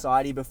in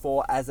society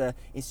before as a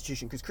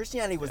institution. Because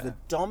Christianity was the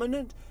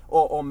dominant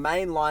or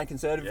mainline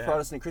conservative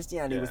Protestant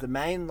Christianity was the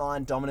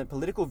mainline dominant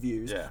political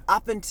views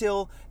up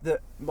until the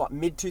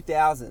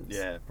mid-2000s.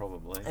 Yeah,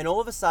 probably. And all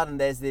of a sudden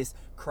there's this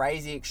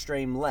crazy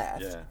extreme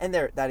left, and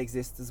that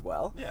exists as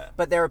well. Yeah.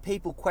 But there are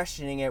people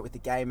questioning it with the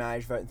gay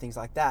marriage vote and things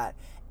like that.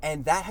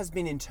 And that has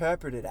been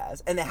interpreted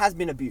as, and there has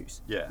been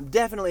abuse. Yeah.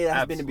 Definitely there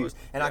has been abuse.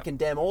 Absolutely. And I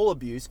condemn all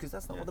abuse because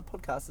that's not what the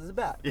podcast is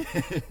about.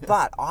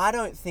 But I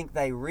don't think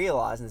they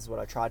realise, and this is what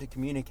I try to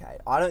communicate,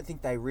 I don't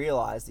think they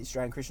realise, the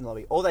Australian Christian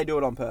lobby, or they do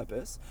it on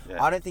purpose,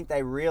 I don't think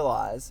they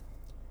realise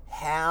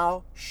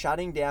how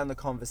shutting down the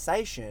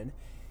conversation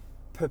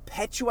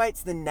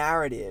perpetuates the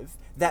narrative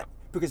that,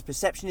 because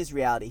perception is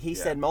reality. He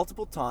said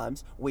multiple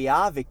times, we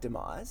are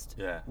victimized.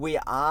 Yeah. We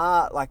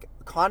are like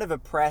kind of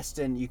oppressed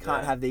and you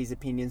can't have these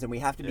opinions and we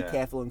have to be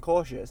careful and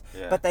cautious.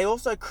 Yeah. But they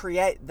also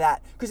create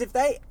that, because if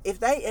they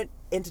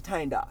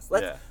entertained us,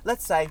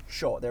 let's say,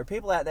 sure, there are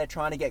people out there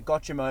trying to get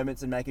gotcha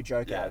moments and make a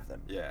joke out of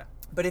them. Yeah.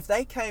 But if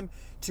they came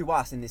to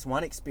us in this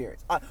one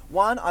experience,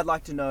 I'd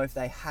like to know if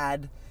they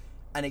had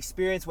an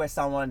experience where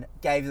someone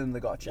gave them the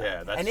gotcha.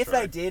 Yeah, that's and if true.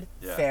 they did,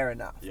 fair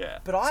enough. Yeah.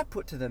 But I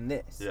put to them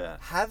this. Yeah.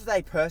 Have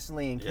they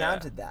personally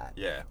encountered that?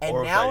 Yeah. And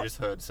or now, if they just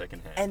heard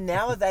secondhand. and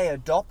now are they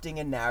adopting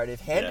a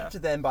narrative handed to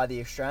them by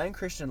the Australian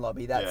Christian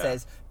lobby that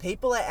says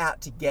people are out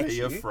to get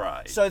you. Be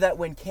afraid. So that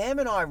when Cam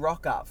and I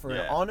rock up for an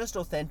Yeah. honest,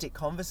 authentic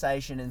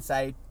conversation and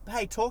say,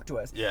 hey, talk to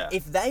us. Yeah.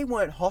 If they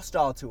weren't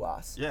hostile to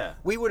us,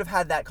 we would have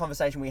had that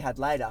conversation we had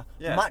later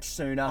much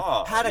sooner,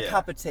 had a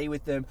cup of tea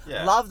with them,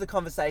 love the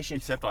conversation.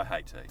 Except I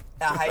hate tea.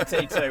 I hate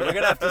tea too. We're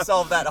going to have to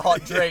solve that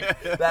hot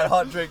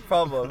drink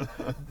problem.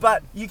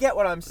 But you get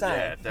what I'm saying.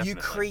 Yeah, definitely. You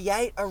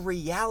create a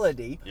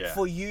reality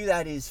for you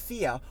that is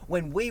fear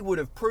when we would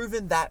have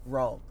proven that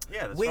wrong.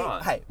 Yeah, that's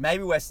right. Hey,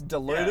 maybe we're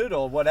deluded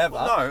or whatever.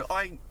 Well,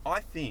 no, I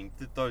think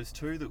that those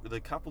two, the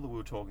couple that we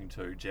were talking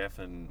to, Jeff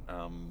and,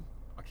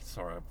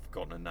 sorry, I've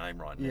forgotten a name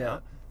right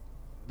now,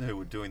 who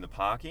were doing the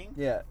parking,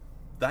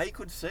 they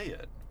could see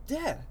it.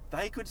 Yeah.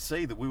 They could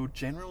see that we were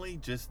generally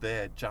just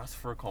there just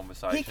for a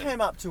conversation. He came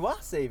up to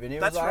us even. He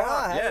That's was like,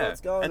 right, hey, what's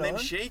going and on? then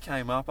she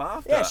came up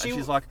after, Yeah, and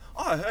she's like,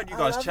 oh, I heard you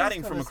guys love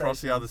chatting these from across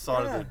the other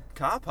side of the conversations.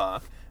 car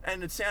park,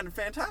 and it sounded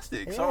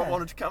fantastic, so I Yeah.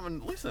 wanted to come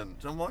and listen.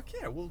 And I'm like,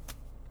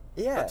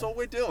 that's all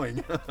we're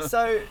doing.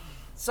 So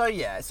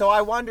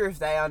I wonder if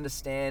they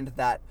understand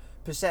that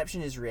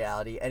perception is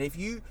reality, and if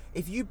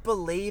you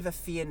believe a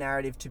fear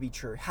narrative to be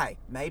true, hey,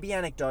 maybe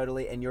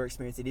anecdotally in your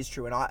experience it is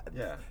true, and I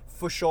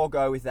for sure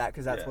go with that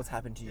because that's what's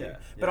happened to you. Yeah.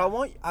 But I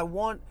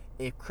want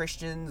if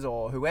Christians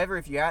or whoever,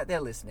 if you're out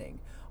there listening,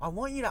 I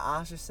want you to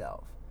ask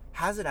yourself,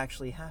 has it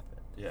actually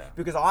happened? Yeah.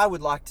 Because I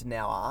would like to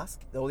now ask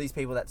all these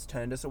people that's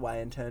turned us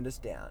away and turned us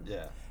down.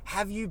 Yeah.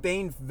 Have you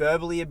been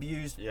verbally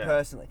abused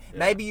personally? Yeah.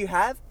 Maybe you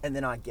have, and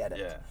then I get it.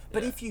 Yeah.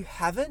 But Yeah. if you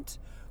haven't,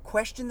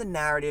 question the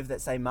narrative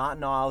that, say,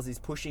 Martin Iles is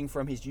pushing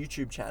from his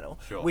YouTube channel,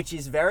 Sure. which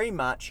is very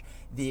much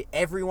the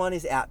everyone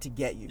is out to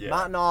get you. Yeah.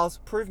 Martin Iles,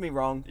 prove me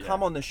wrong, Yeah.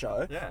 come on the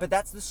show. Yeah. But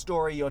that's the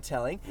story you're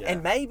telling. Yeah.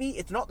 And maybe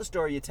it's not the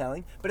story you're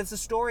telling, but it's the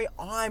story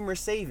I'm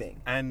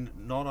receiving. And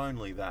not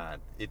only that,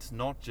 it's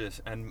not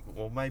just,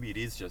 well, maybe it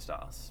is just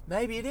us,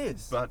 Maybe it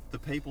is. but the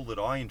people that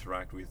I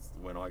interact with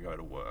when I go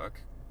to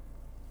work,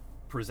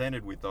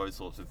 presented with those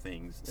sorts of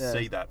things,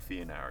 see that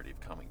fear narrative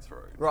coming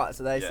through. Right,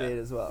 so they see it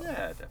as well.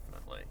 Yeah,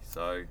 definitely.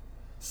 So,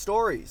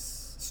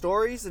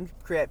 Stories and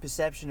create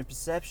perception, and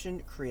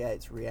perception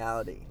creates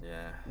reality.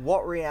 yeah.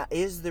 What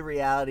is the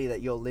reality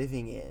that you're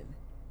living in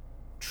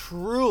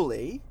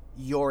truly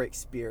your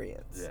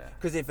experience? Yeah.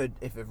 Because if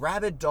a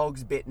rabid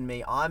dog's bitten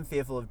me, I'm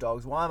fearful of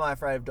dogs. Why am I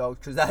afraid of dogs?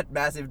 Because that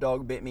massive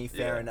dog bit me.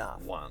 Fair Yeah,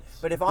 enough. once.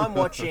 But if I'm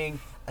watching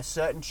a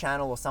certain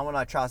channel or someone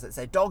I trust that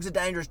say dogs are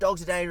dangerous,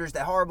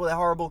 they're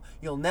horrible,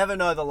 you'll never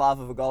know the love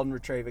of a golden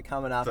retriever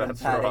coming up and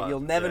That's patting. right, You'll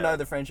never yeah. know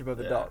the friendship of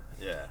a dog.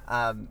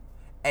 Yeah.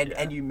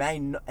 And you might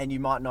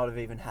not have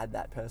even had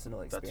that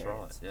personal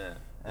experience. That's right.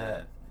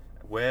 Yeah.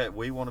 Where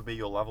we want to be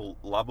your lovable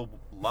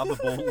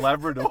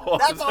Labrador.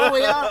 That's all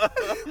we are.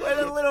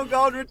 We're the little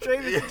golden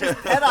retrievers that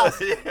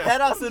just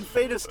pet us and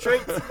feed us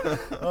treats.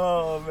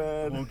 Oh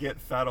man. We'll get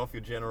fat off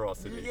your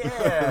generosity.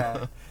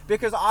 Yeah.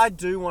 Because I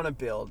do want to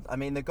build. I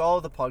mean, the goal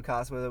of the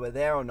podcast, whether we're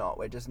there or not,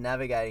 we're just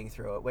navigating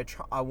through it.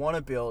 I want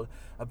to build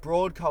a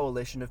broad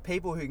coalition of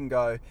people who can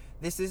go,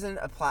 this isn't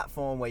a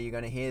platform where you're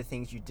going to hear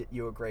things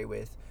you agree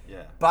with.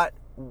 Yeah. But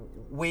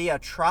we are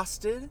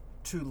trusted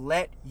to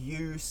let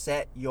you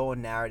set your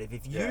narrative.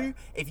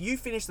 If you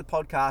finish the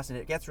podcast and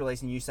it gets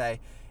released and you say,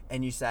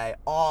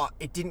 oh,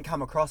 it didn't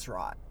come across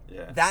right.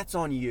 Yeah. That's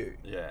on you.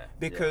 Yeah.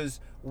 Because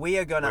we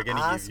are going to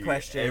ask give you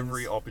questions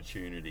every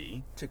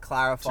opportunity to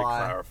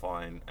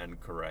clarify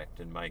and correct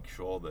and make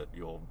sure that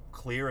your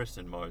clearest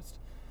and most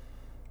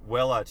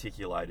well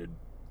articulated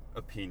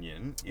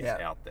opinion is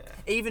out there.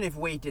 Even if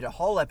we did a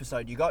whole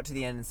episode, you got to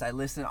the end and say,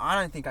 listen, I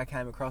don't think I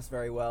came across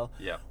very well.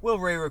 Yeah. We'll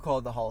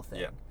re-record the whole thing.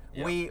 Yeah.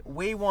 Yeah.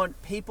 We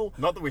want people.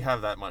 Not that we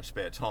have that much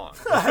spare time.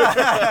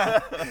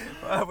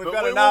 Well, we've But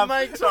got we enough. will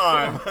make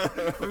time.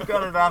 We've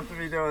got enough to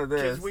be doing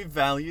this. Because we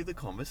value the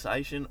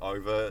conversation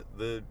over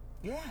the...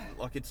 Yeah.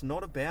 Like, it's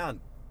not about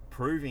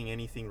proving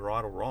anything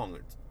right or wrong.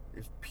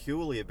 It's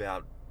purely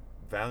about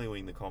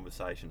valuing the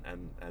conversation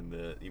and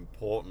the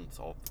importance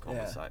of the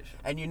conversation.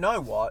 And you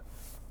know what?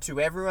 To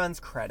everyone's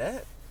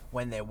credit,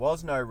 when there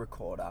was no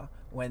recorder,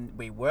 when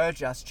we were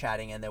just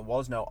chatting and there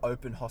was no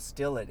open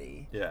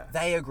hostility, Yeah.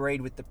 they agreed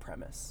with the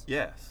premise.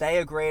 Yes. They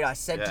agreed. I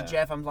said to Yeah.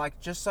 Jeff, I'm like,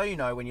 just so you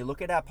know, when you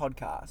look at our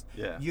podcast,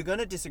 Yeah. you're going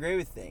to disagree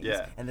with things.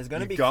 Yeah. And there's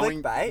going to be You're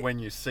going- clickbait. When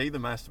you see the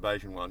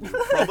masturbation one,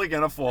 you're probably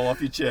going to fall off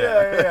your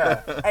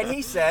chair. Yeah. And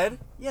he said,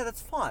 yeah,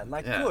 that's fine.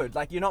 Like, Yeah. good.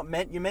 Like, you're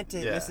meant to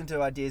Yeah. listen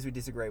to ideas we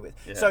disagree with.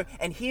 Yeah. So,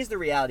 and here's the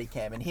reality,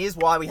 Cam, and here's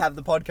why we have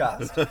the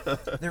podcast.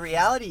 The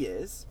reality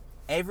is,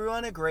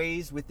 everyone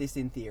agrees with this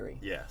in theory.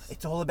 Yes.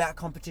 It's all about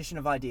competition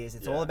of ideas.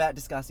 It's all Yeah. about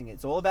discussing it.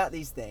 It's all about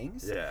these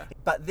things. Yeah.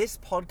 But this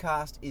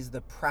podcast is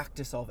the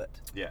practice of it.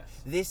 Yes.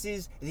 This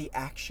is the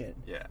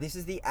action. Yeah. This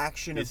is the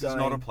action This of is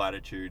going... not a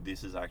platitude.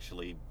 This is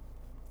actually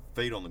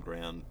feet on the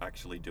ground,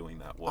 actually doing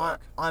that work.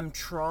 I'm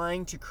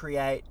trying to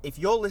create... If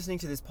you're listening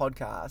to this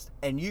podcast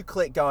and you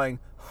click going,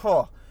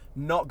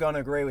 not going to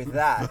agree with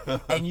that,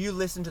 and you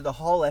listen to the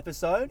whole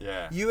episode,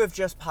 Yeah. you have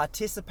just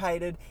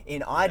participated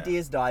in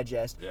Ideas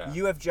Digest. Yeah.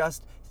 You have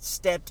just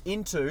stepped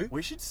into...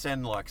 We should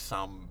send like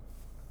some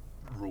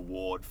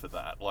reward for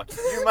that. Like, if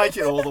you make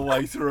it all the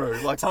way through,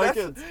 like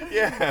Tokens.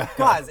 Yeah.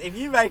 Guys, if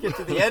you make it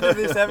to the end of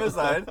this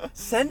episode,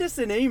 send us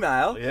an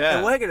email, Yeah.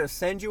 and we're going to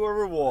send you a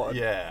reward.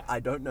 Yeah. I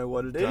don't know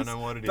what it is. Don't know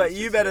what it but is,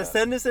 you just, better yeah.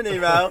 send us an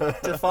email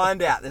to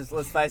find out. Let's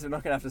face it, we're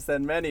not going to have to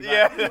send many. But...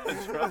 Yeah,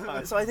 that's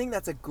right. So I think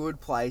that's a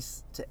good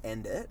place to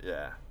end it,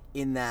 Yeah.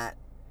 in that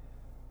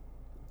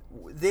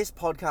this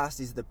podcast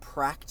is the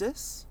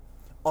practice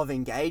of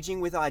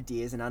engaging with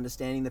ideas and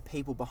understanding the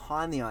people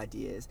behind the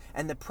ideas,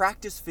 and the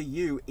practice for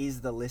you is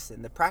the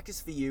listen. The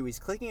practice for you is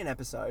clicking an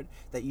episode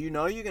that you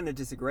know you're going to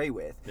disagree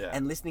with, Yeah.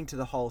 and listening to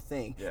the whole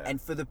thing. Yeah.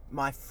 And for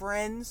my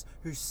friends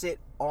who sit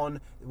on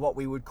what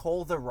we would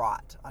call the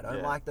right, I don't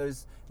Yeah. like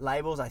those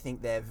labels. I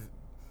think they're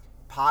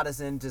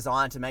partisan,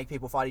 designed to make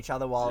people fight each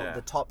other while Yeah.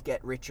 the top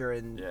get richer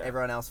and Yeah.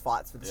 everyone else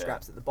fights for the Yeah.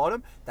 scraps at the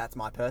bottom. That's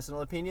my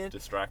personal opinion.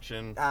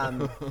 Distraction.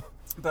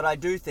 But I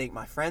do think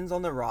my friends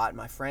on the right,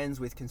 my friends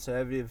with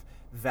conservative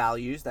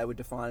values, they would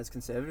define as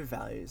conservative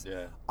values.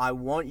 Yeah. I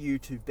want you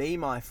to be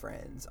my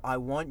friends. I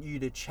want you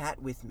to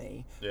chat with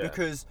me, Yeah.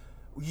 because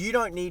you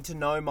don't need to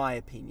know my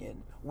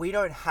opinion. We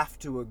don't have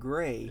to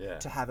agree Yeah.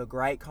 to have a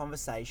great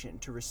conversation,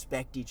 to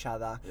respect each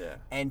other, Yeah.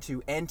 and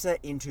to enter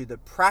into the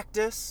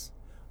practice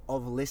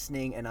of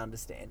listening and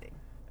understanding.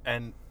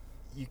 And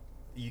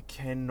you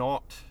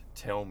cannot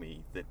tell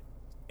me that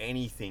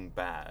anything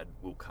bad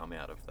will come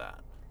out of that.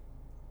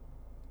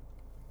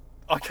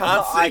 I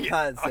can't see I it.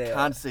 can't see I it.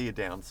 can't see a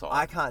downside.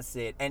 I can't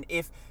see it. And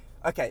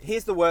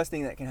here's the worst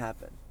thing that can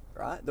happen,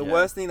 right? The Yeah.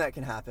 worst thing that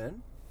can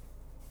happen,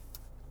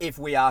 if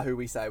we are who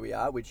we say we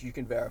are, which you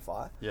can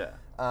verify, Yeah.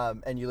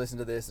 and you listen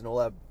to this and all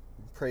our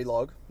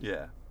pre-log,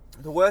 Yeah.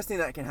 the worst thing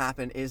that can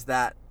happen is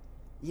that,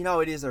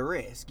 it is a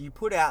risk. You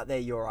put out there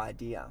your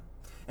idea.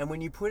 And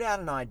when you put out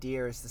an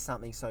idea as to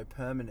something so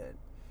permanent,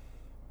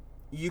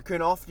 you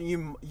can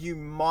often, you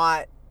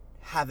might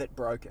have it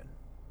broken.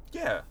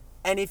 Yeah.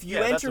 And if you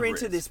Yeah, that's enter a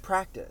into risk. this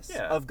practice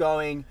Yeah. of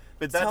going,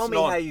 But tell that's me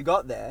not- how you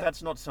got there.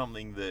 That's not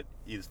something that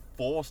is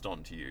forced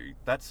onto you.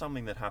 That's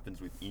something that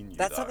happens within you.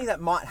 That's though. something that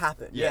might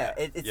happen. Yeah,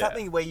 It's yeah.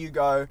 something where you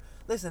go,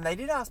 listen, they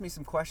did ask me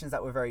some questions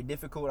that were very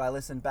difficult. I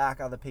listened back.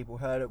 Other people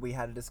heard it. We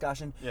had a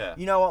discussion. Yeah.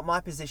 You know what? My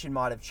position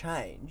might have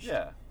changed.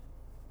 Yeah.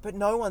 But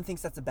no one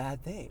thinks that's a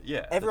bad thing.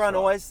 Yeah, that's Everyone right.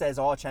 always says,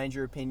 change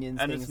your opinions,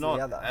 And things it's to not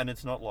the other. and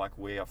it's not like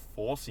we are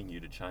forcing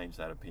you to change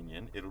that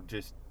opinion. It'll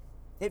just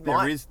It there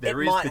might, is it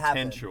there is might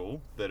happen.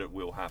 potential that it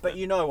will happen. But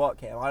you know what,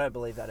 Cam? I don't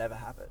believe that ever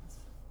happens.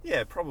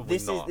 Yeah, probably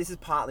not. This is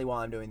partly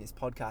why I'm doing this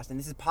podcast, and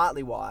this is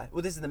partly why,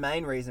 this is the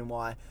main reason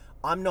why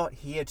I'm not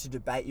here to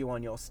debate you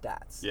on your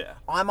stats. Yeah.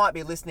 I might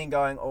be listening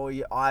going,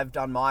 I've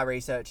done my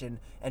research, and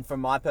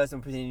from my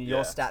personal opinion, your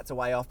Yeah. stats are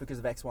way off because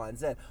of X, Y, and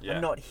Z. Yeah.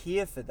 I'm not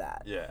here for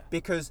that. Yeah.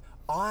 Because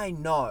I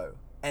know,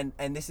 and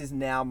this is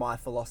now my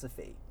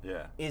philosophy,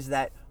 Yeah. is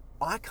that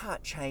I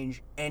can't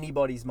change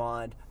anybody's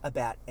mind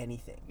about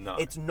anything. No.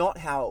 It's not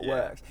how it Yeah,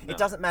 works. no. It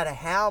doesn't matter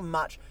how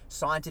much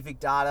scientific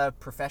data,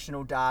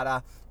 professional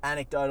data,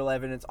 anecdotal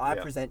evidence I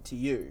Yeah. present to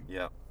you.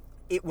 Yeah.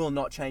 It will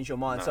not change your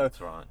mind. No, So that's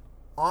right.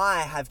 I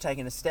have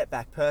taken a step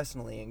back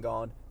personally and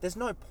gone, there's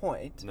no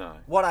point. No.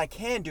 What I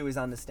can do is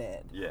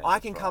understand. Yeah, I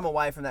that's can come right.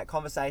 away from that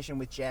conversation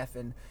with Jeff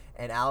and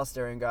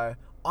Alistair and go,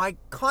 I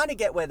kind of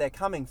get where they're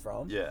coming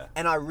from. Yeah.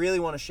 And I really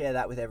want to share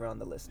that with everyone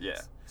that listens.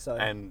 Yeah. So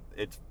And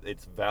it's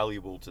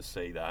valuable to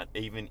see that,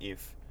 even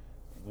if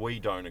we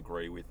don't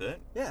agree with it.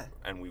 Yeah.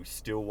 And we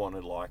still want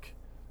to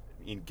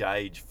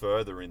engage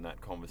further in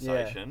that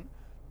conversation.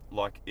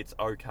 Like, it's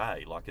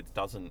okay. Like, it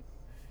doesn't.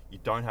 you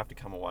don't have to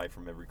come away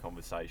from every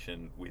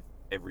conversation with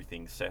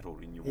everything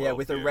settled in your Yeah,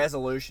 with a worldview.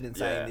 resolution and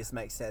saying Yeah. this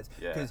makes sense.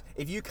 Yeah. Because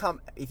if you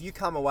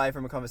come away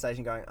from a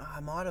conversation going, I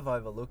might have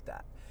overlooked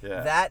that.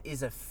 Yeah. That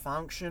is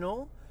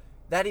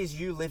that is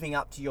you living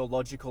up to your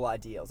logical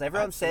ideals.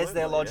 Everyone says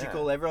they're Absolutely,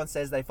 logical, yeah. everyone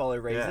says they follow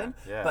reason,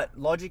 yeah. but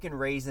logic and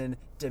reason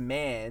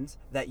demands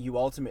that you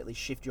ultimately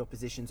shift your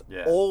positions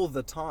Yeah. all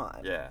the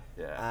time. Yeah,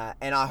 yeah.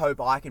 And I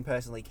hope I can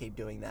personally keep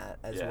doing that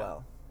as Yeah.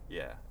 well.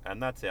 Yeah,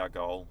 and that's our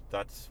goal.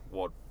 That's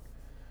what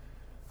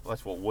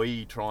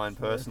we try and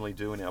personally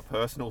do in our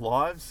personal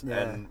lives. Yeah.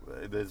 And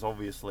there's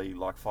obviously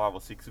like 5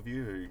 or 6 of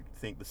you who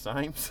think the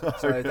same. So,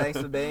 So thanks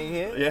for being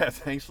here. Yeah,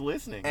 thanks for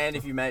listening. And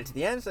if you made it to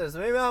the end, send us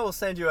an email. We'll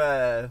send you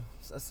a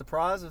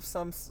surprise of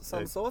some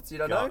sorts. You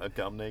don't know. A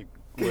gumney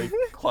leaf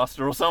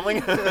cluster or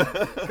something.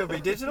 Could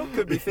be digital,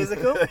 could be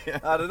physical.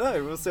 I don't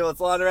know. We'll see what's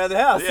lying around the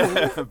house.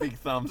 Yeah, a big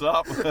thumbs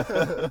up.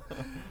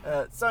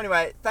 So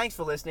anyway, thanks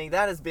for listening.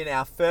 That has been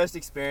our first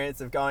experience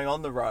of going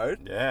on the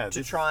road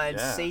to try and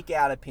seek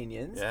out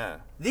opinions. Yeah.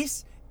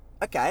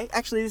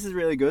 Actually, this is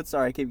really good.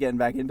 Sorry, I keep getting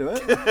back into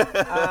it.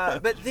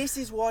 But this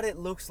is what it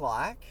looks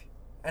like.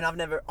 And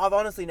I've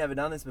honestly never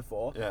done this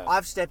before. Yeah.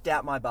 I've stepped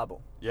out my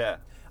bubble. Yeah.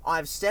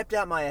 I've stepped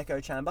out my echo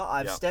chamber.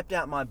 I've stepped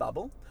out my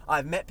bubble.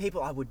 I've met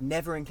people I would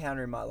never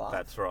encounter in my life.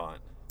 That's right.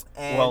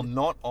 And well,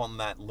 not on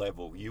that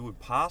level. You would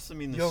pass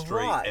them in the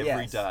street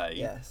every day,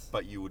 yes.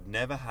 but you would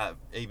never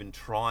even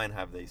try and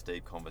have these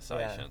deep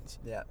conversations.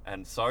 Yeah.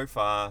 And so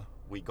far,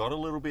 we got a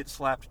little bit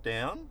slapped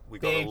down. We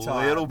got Big a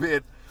time. little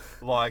bit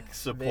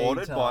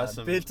supported by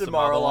some Bit some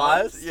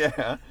demoralised. other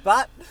ones.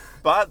 Yeah.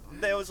 But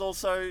there was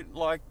also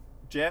like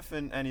Jeff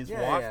and his wife.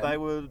 Yeah.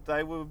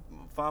 They were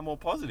far more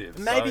positive.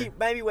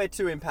 maybe we're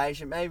too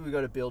impatient. Maybe we've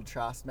got to build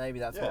trust. Maybe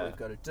that's what we've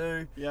got to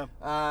do. Yeah.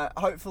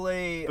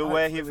 Hopefully. But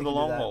we're here we for the can do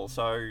long that. haul.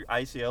 So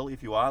ACL,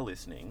 if you are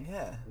listening,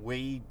 Yeah.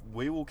 we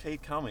will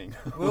keep coming.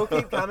 We'll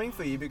keep coming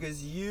for you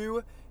because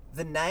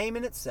the name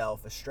in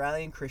itself,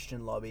 Australian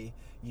Christian Lobby,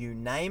 you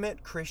name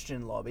it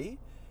Christian Lobby,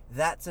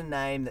 that's a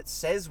name that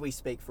says we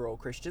speak for all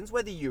Christians,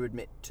 whether you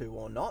admit to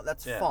or not,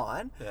 that's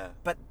fine. Yeah.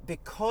 But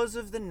because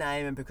of the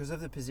name and because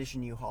of the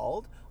position you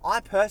hold,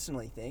 I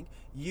personally think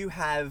you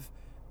have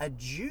a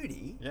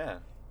duty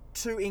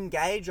to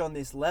engage on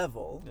this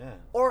level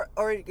or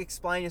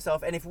explain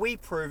yourself. And if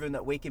we've proven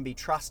that we can be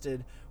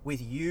trusted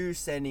with you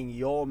sending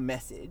your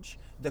message,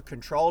 the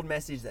controlled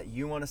message that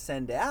you want to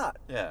send out,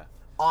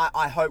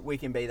 I hope we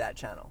can be that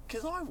channel.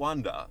 Because I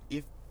wonder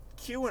if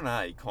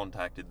Q&A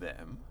contacted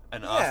them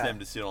and asked them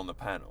to sit on the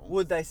panel.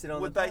 Would they sit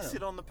on the panel? Would they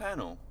sit on the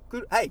panel?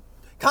 Good. Hey,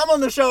 come on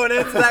the show and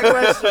answer that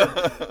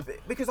question.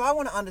 Because I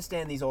want to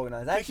understand these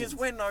organisations. Because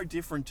we're no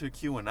different to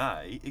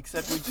Q&A,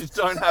 except we just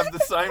don't have the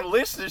same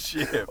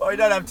listenership. Or we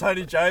don't have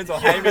Tony Jones or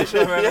Hamish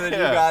or whoever the new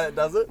guy that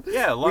does it.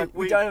 Yeah, like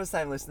we don't have the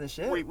same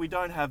listenership. We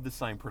don't have the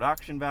same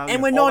production value.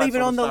 And we're not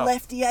even on the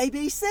lefty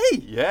ABC.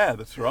 Yeah,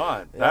 that's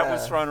right. That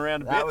was thrown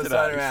around a bit today.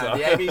 Thrown around.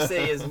 The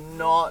ABC is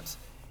not...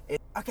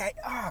 Okay,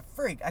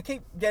 freak. I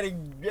keep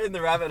getting in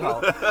the rabbit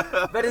hole.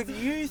 But if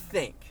you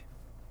think,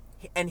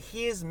 and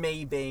here's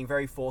me being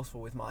very forceful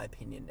with my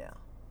opinion now.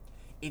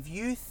 If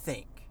you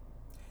think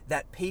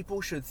that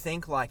people should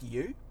think like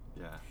you,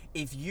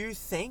 if you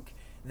think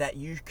that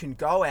you can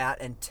go out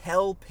and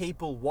tell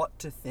people what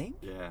to think,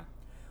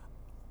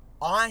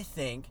 I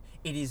think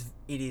it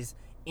is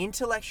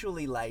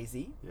intellectually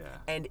lazy,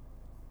 and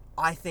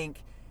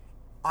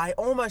I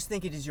almost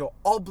think it is your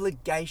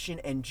obligation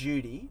and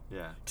duty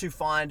to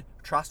find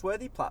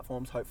trustworthy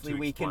platforms. Hopefully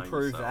we can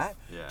prove that.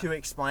 To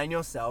explain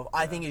yourself.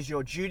 I think it is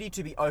your duty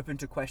to be open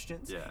to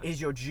questions. It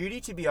is your duty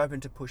to be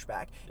open to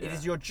pushback. It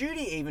is your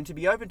duty even to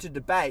be open to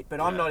debate,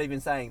 but I'm not even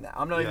saying that.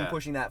 I'm not even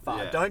pushing that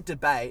far. Don't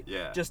debate.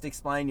 Just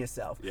explain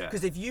yourself.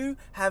 Because if you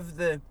have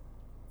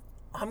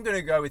I'm going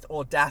to go with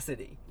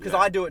audacity, because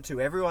I do it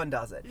too. Everyone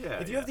does it.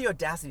 If you have the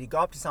audacity to go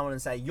up to someone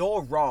and say,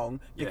 you're wrong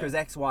because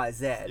X, Y,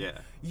 Z,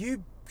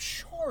 you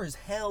sure as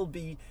hell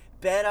be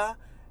better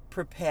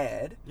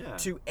prepared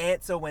to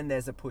answer when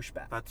there's a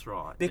pushback. That's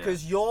right.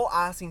 Because you're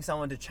asking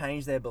someone to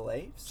change their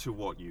beliefs to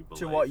what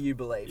you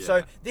believe.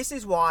 So this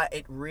is why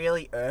it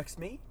really irks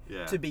me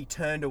to be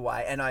turned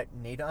away, and I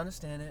need to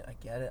understand it. I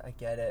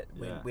get it.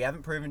 We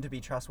haven't proven to be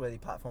a trustworthy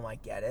platform. I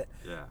get it.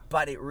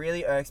 But it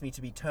really irks me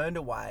to be turned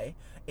away,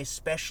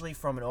 especially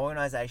from an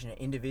organisation and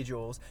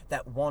individuals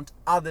that want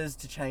others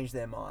to change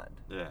their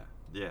mind. That's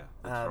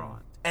right.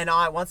 And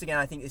once again,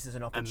 I think this is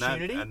an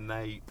opportunity. And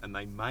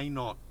they may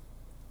not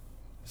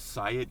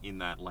say it in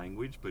that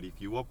language, but if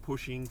you are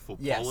pushing for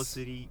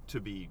policy to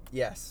be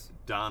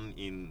done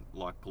in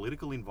like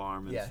political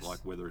environments, like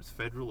whether it's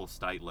federal or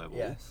state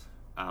level,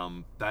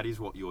 that is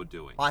what you're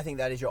doing. I think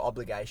that is your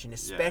obligation,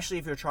 especially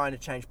if you're trying to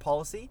change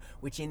policy,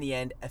 which in the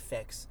end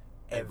affects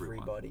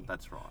everybody.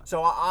 That's right.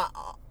 So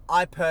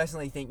I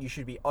personally think you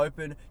should be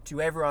open to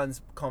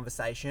everyone's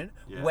conversation,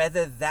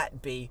 whether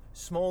that be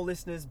small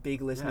listeners,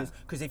 big listeners,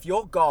 because if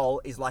your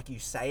goal is like you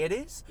say it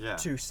is,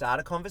 to start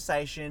a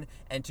conversation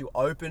and to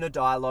open a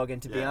dialogue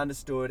and to be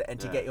understood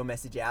and to get your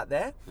message out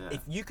there,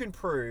 if you can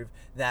prove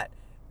that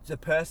the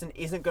person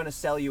isn't going to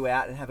sell you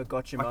out and have a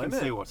gotcha moment. I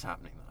can see what's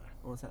happening though.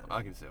 What's happening?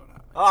 I can see what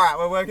happened. All right,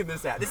 we're working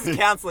this out. This is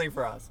counselling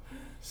for us.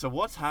 So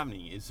what's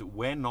happening is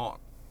that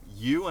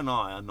you and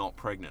I are not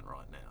pregnant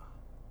right now.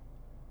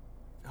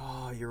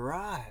 Oh, you're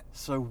right.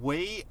 So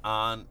we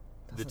aren't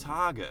the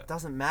target.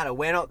 Doesn't matter.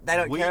 We're not. They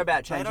don't care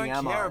about changing our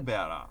mind. They don't care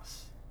about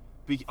us.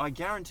 I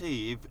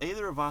guarantee you, if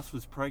either of us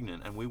was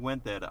pregnant and we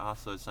went there to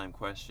ask those same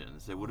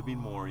questions, there would have been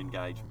more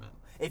engagement.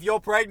 If you're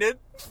pregnant,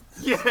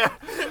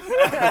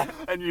 yeah,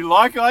 and you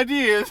like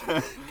ideas,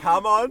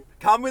 come on,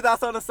 come with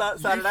us on a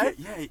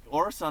Saturday.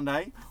 Or a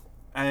Sunday.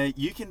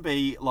 You can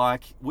be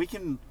like, we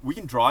can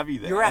drive you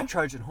there. You're our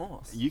Trojan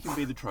horse. You can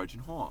be the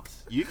Trojan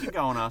horse. You can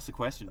go and ask the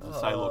questions and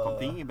say, look, I'm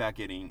thinking about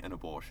getting an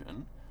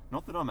abortion.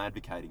 Not that I'm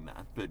advocating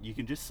that, but you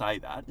can just say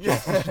that,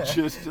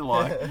 just to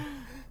like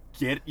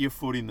get your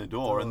foot in the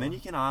door, and then you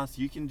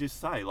can just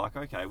say like,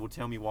 okay, well,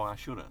 tell me why I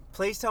shouldn't.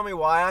 Please tell me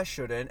why I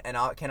shouldn't, and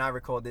can I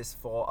record this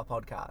for a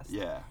podcast?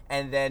 Yeah.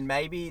 And then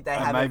maybe they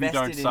have maybe a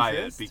vested don't say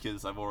interest. it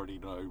because I've already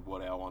know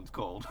what our one's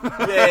called.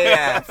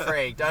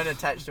 Free. Don't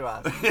attach to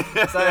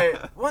us.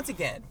 So once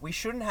again, we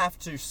shouldn't have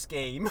to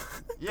scheme.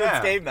 Good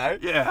scheme though.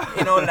 Yeah.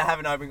 In order to have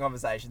an open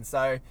conversation.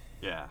 So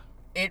yeah,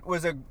 it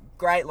was a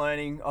great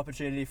learning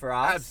opportunity for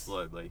us.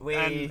 Absolutely.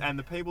 And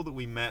the people that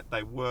we met,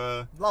 they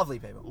were lovely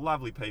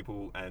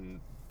people and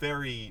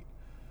very,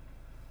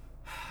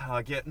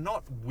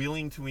 not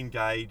willing to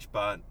engage,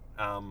 but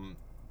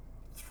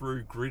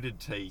through gritted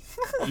teeth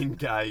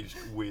engaged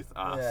with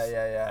us.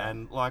 Yeah.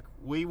 And like,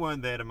 we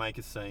weren't there to make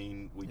a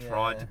scene. We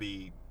tried to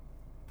be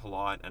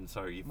polite, and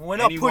so if we're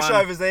not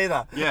pushovers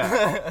either.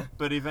 Yeah.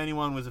 But if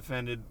anyone was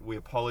offended, we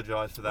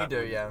apologise for that. We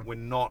do, yeah. We're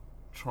not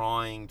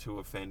trying to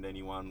offend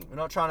anyone. We're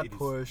not trying to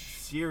push.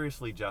 It's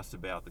seriously just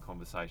about the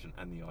conversation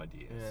and the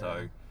idea. Yeah.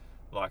 So,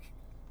 like,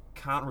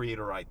 can't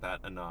reiterate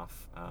that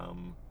enough.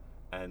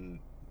 And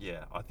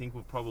yeah, I think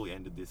we've probably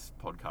ended this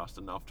podcast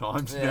enough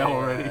times now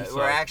already. Yeah. So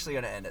We're actually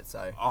going to end it.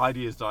 So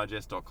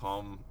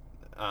ideasdigest.com.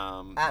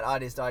 At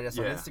Ideas Digest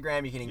on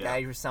Instagram, you can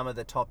engage with some of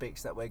the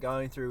topics that we're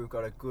going through. We've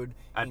got a good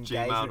at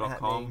engagement gmail.com.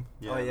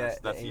 happening.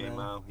 That's the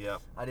email. Yeah.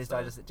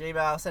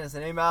 ideasdigest@gmail. Send us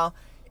an email.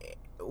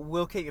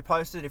 We'll keep you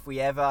posted if we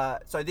ever.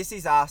 So this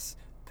is us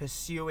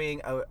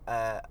pursuing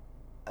a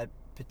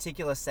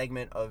particular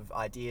segment of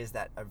ideas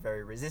that are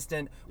very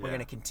resistant. We're going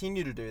to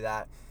continue to do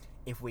that.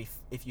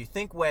 If you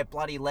think we're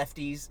bloody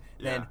lefties,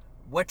 then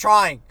we're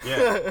trying.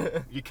 Yeah,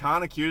 you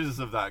can't accuse us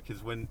of that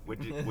because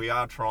we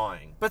are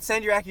trying. But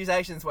send your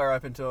accusations. We're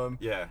open to them.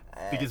 Yeah,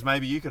 because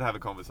maybe you could have a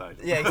conversation.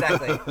 Yeah,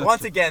 exactly.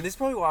 Once again, this is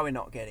probably why we're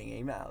not getting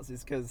emails.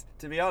 Is because,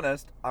 to be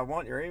honest, I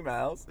want your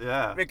emails.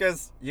 Yeah.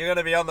 Because you're going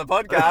to be on the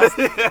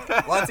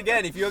podcast. Once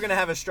again, if you're going to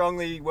have a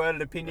strongly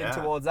worded opinion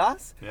towards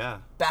us,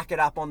 back it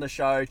up on the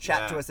show.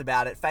 Chat to us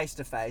about it face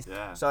to face.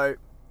 Yeah. So,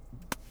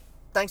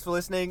 thanks for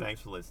listening.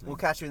 Thanks for listening. We'll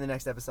catch you in the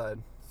next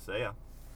episode. See ya.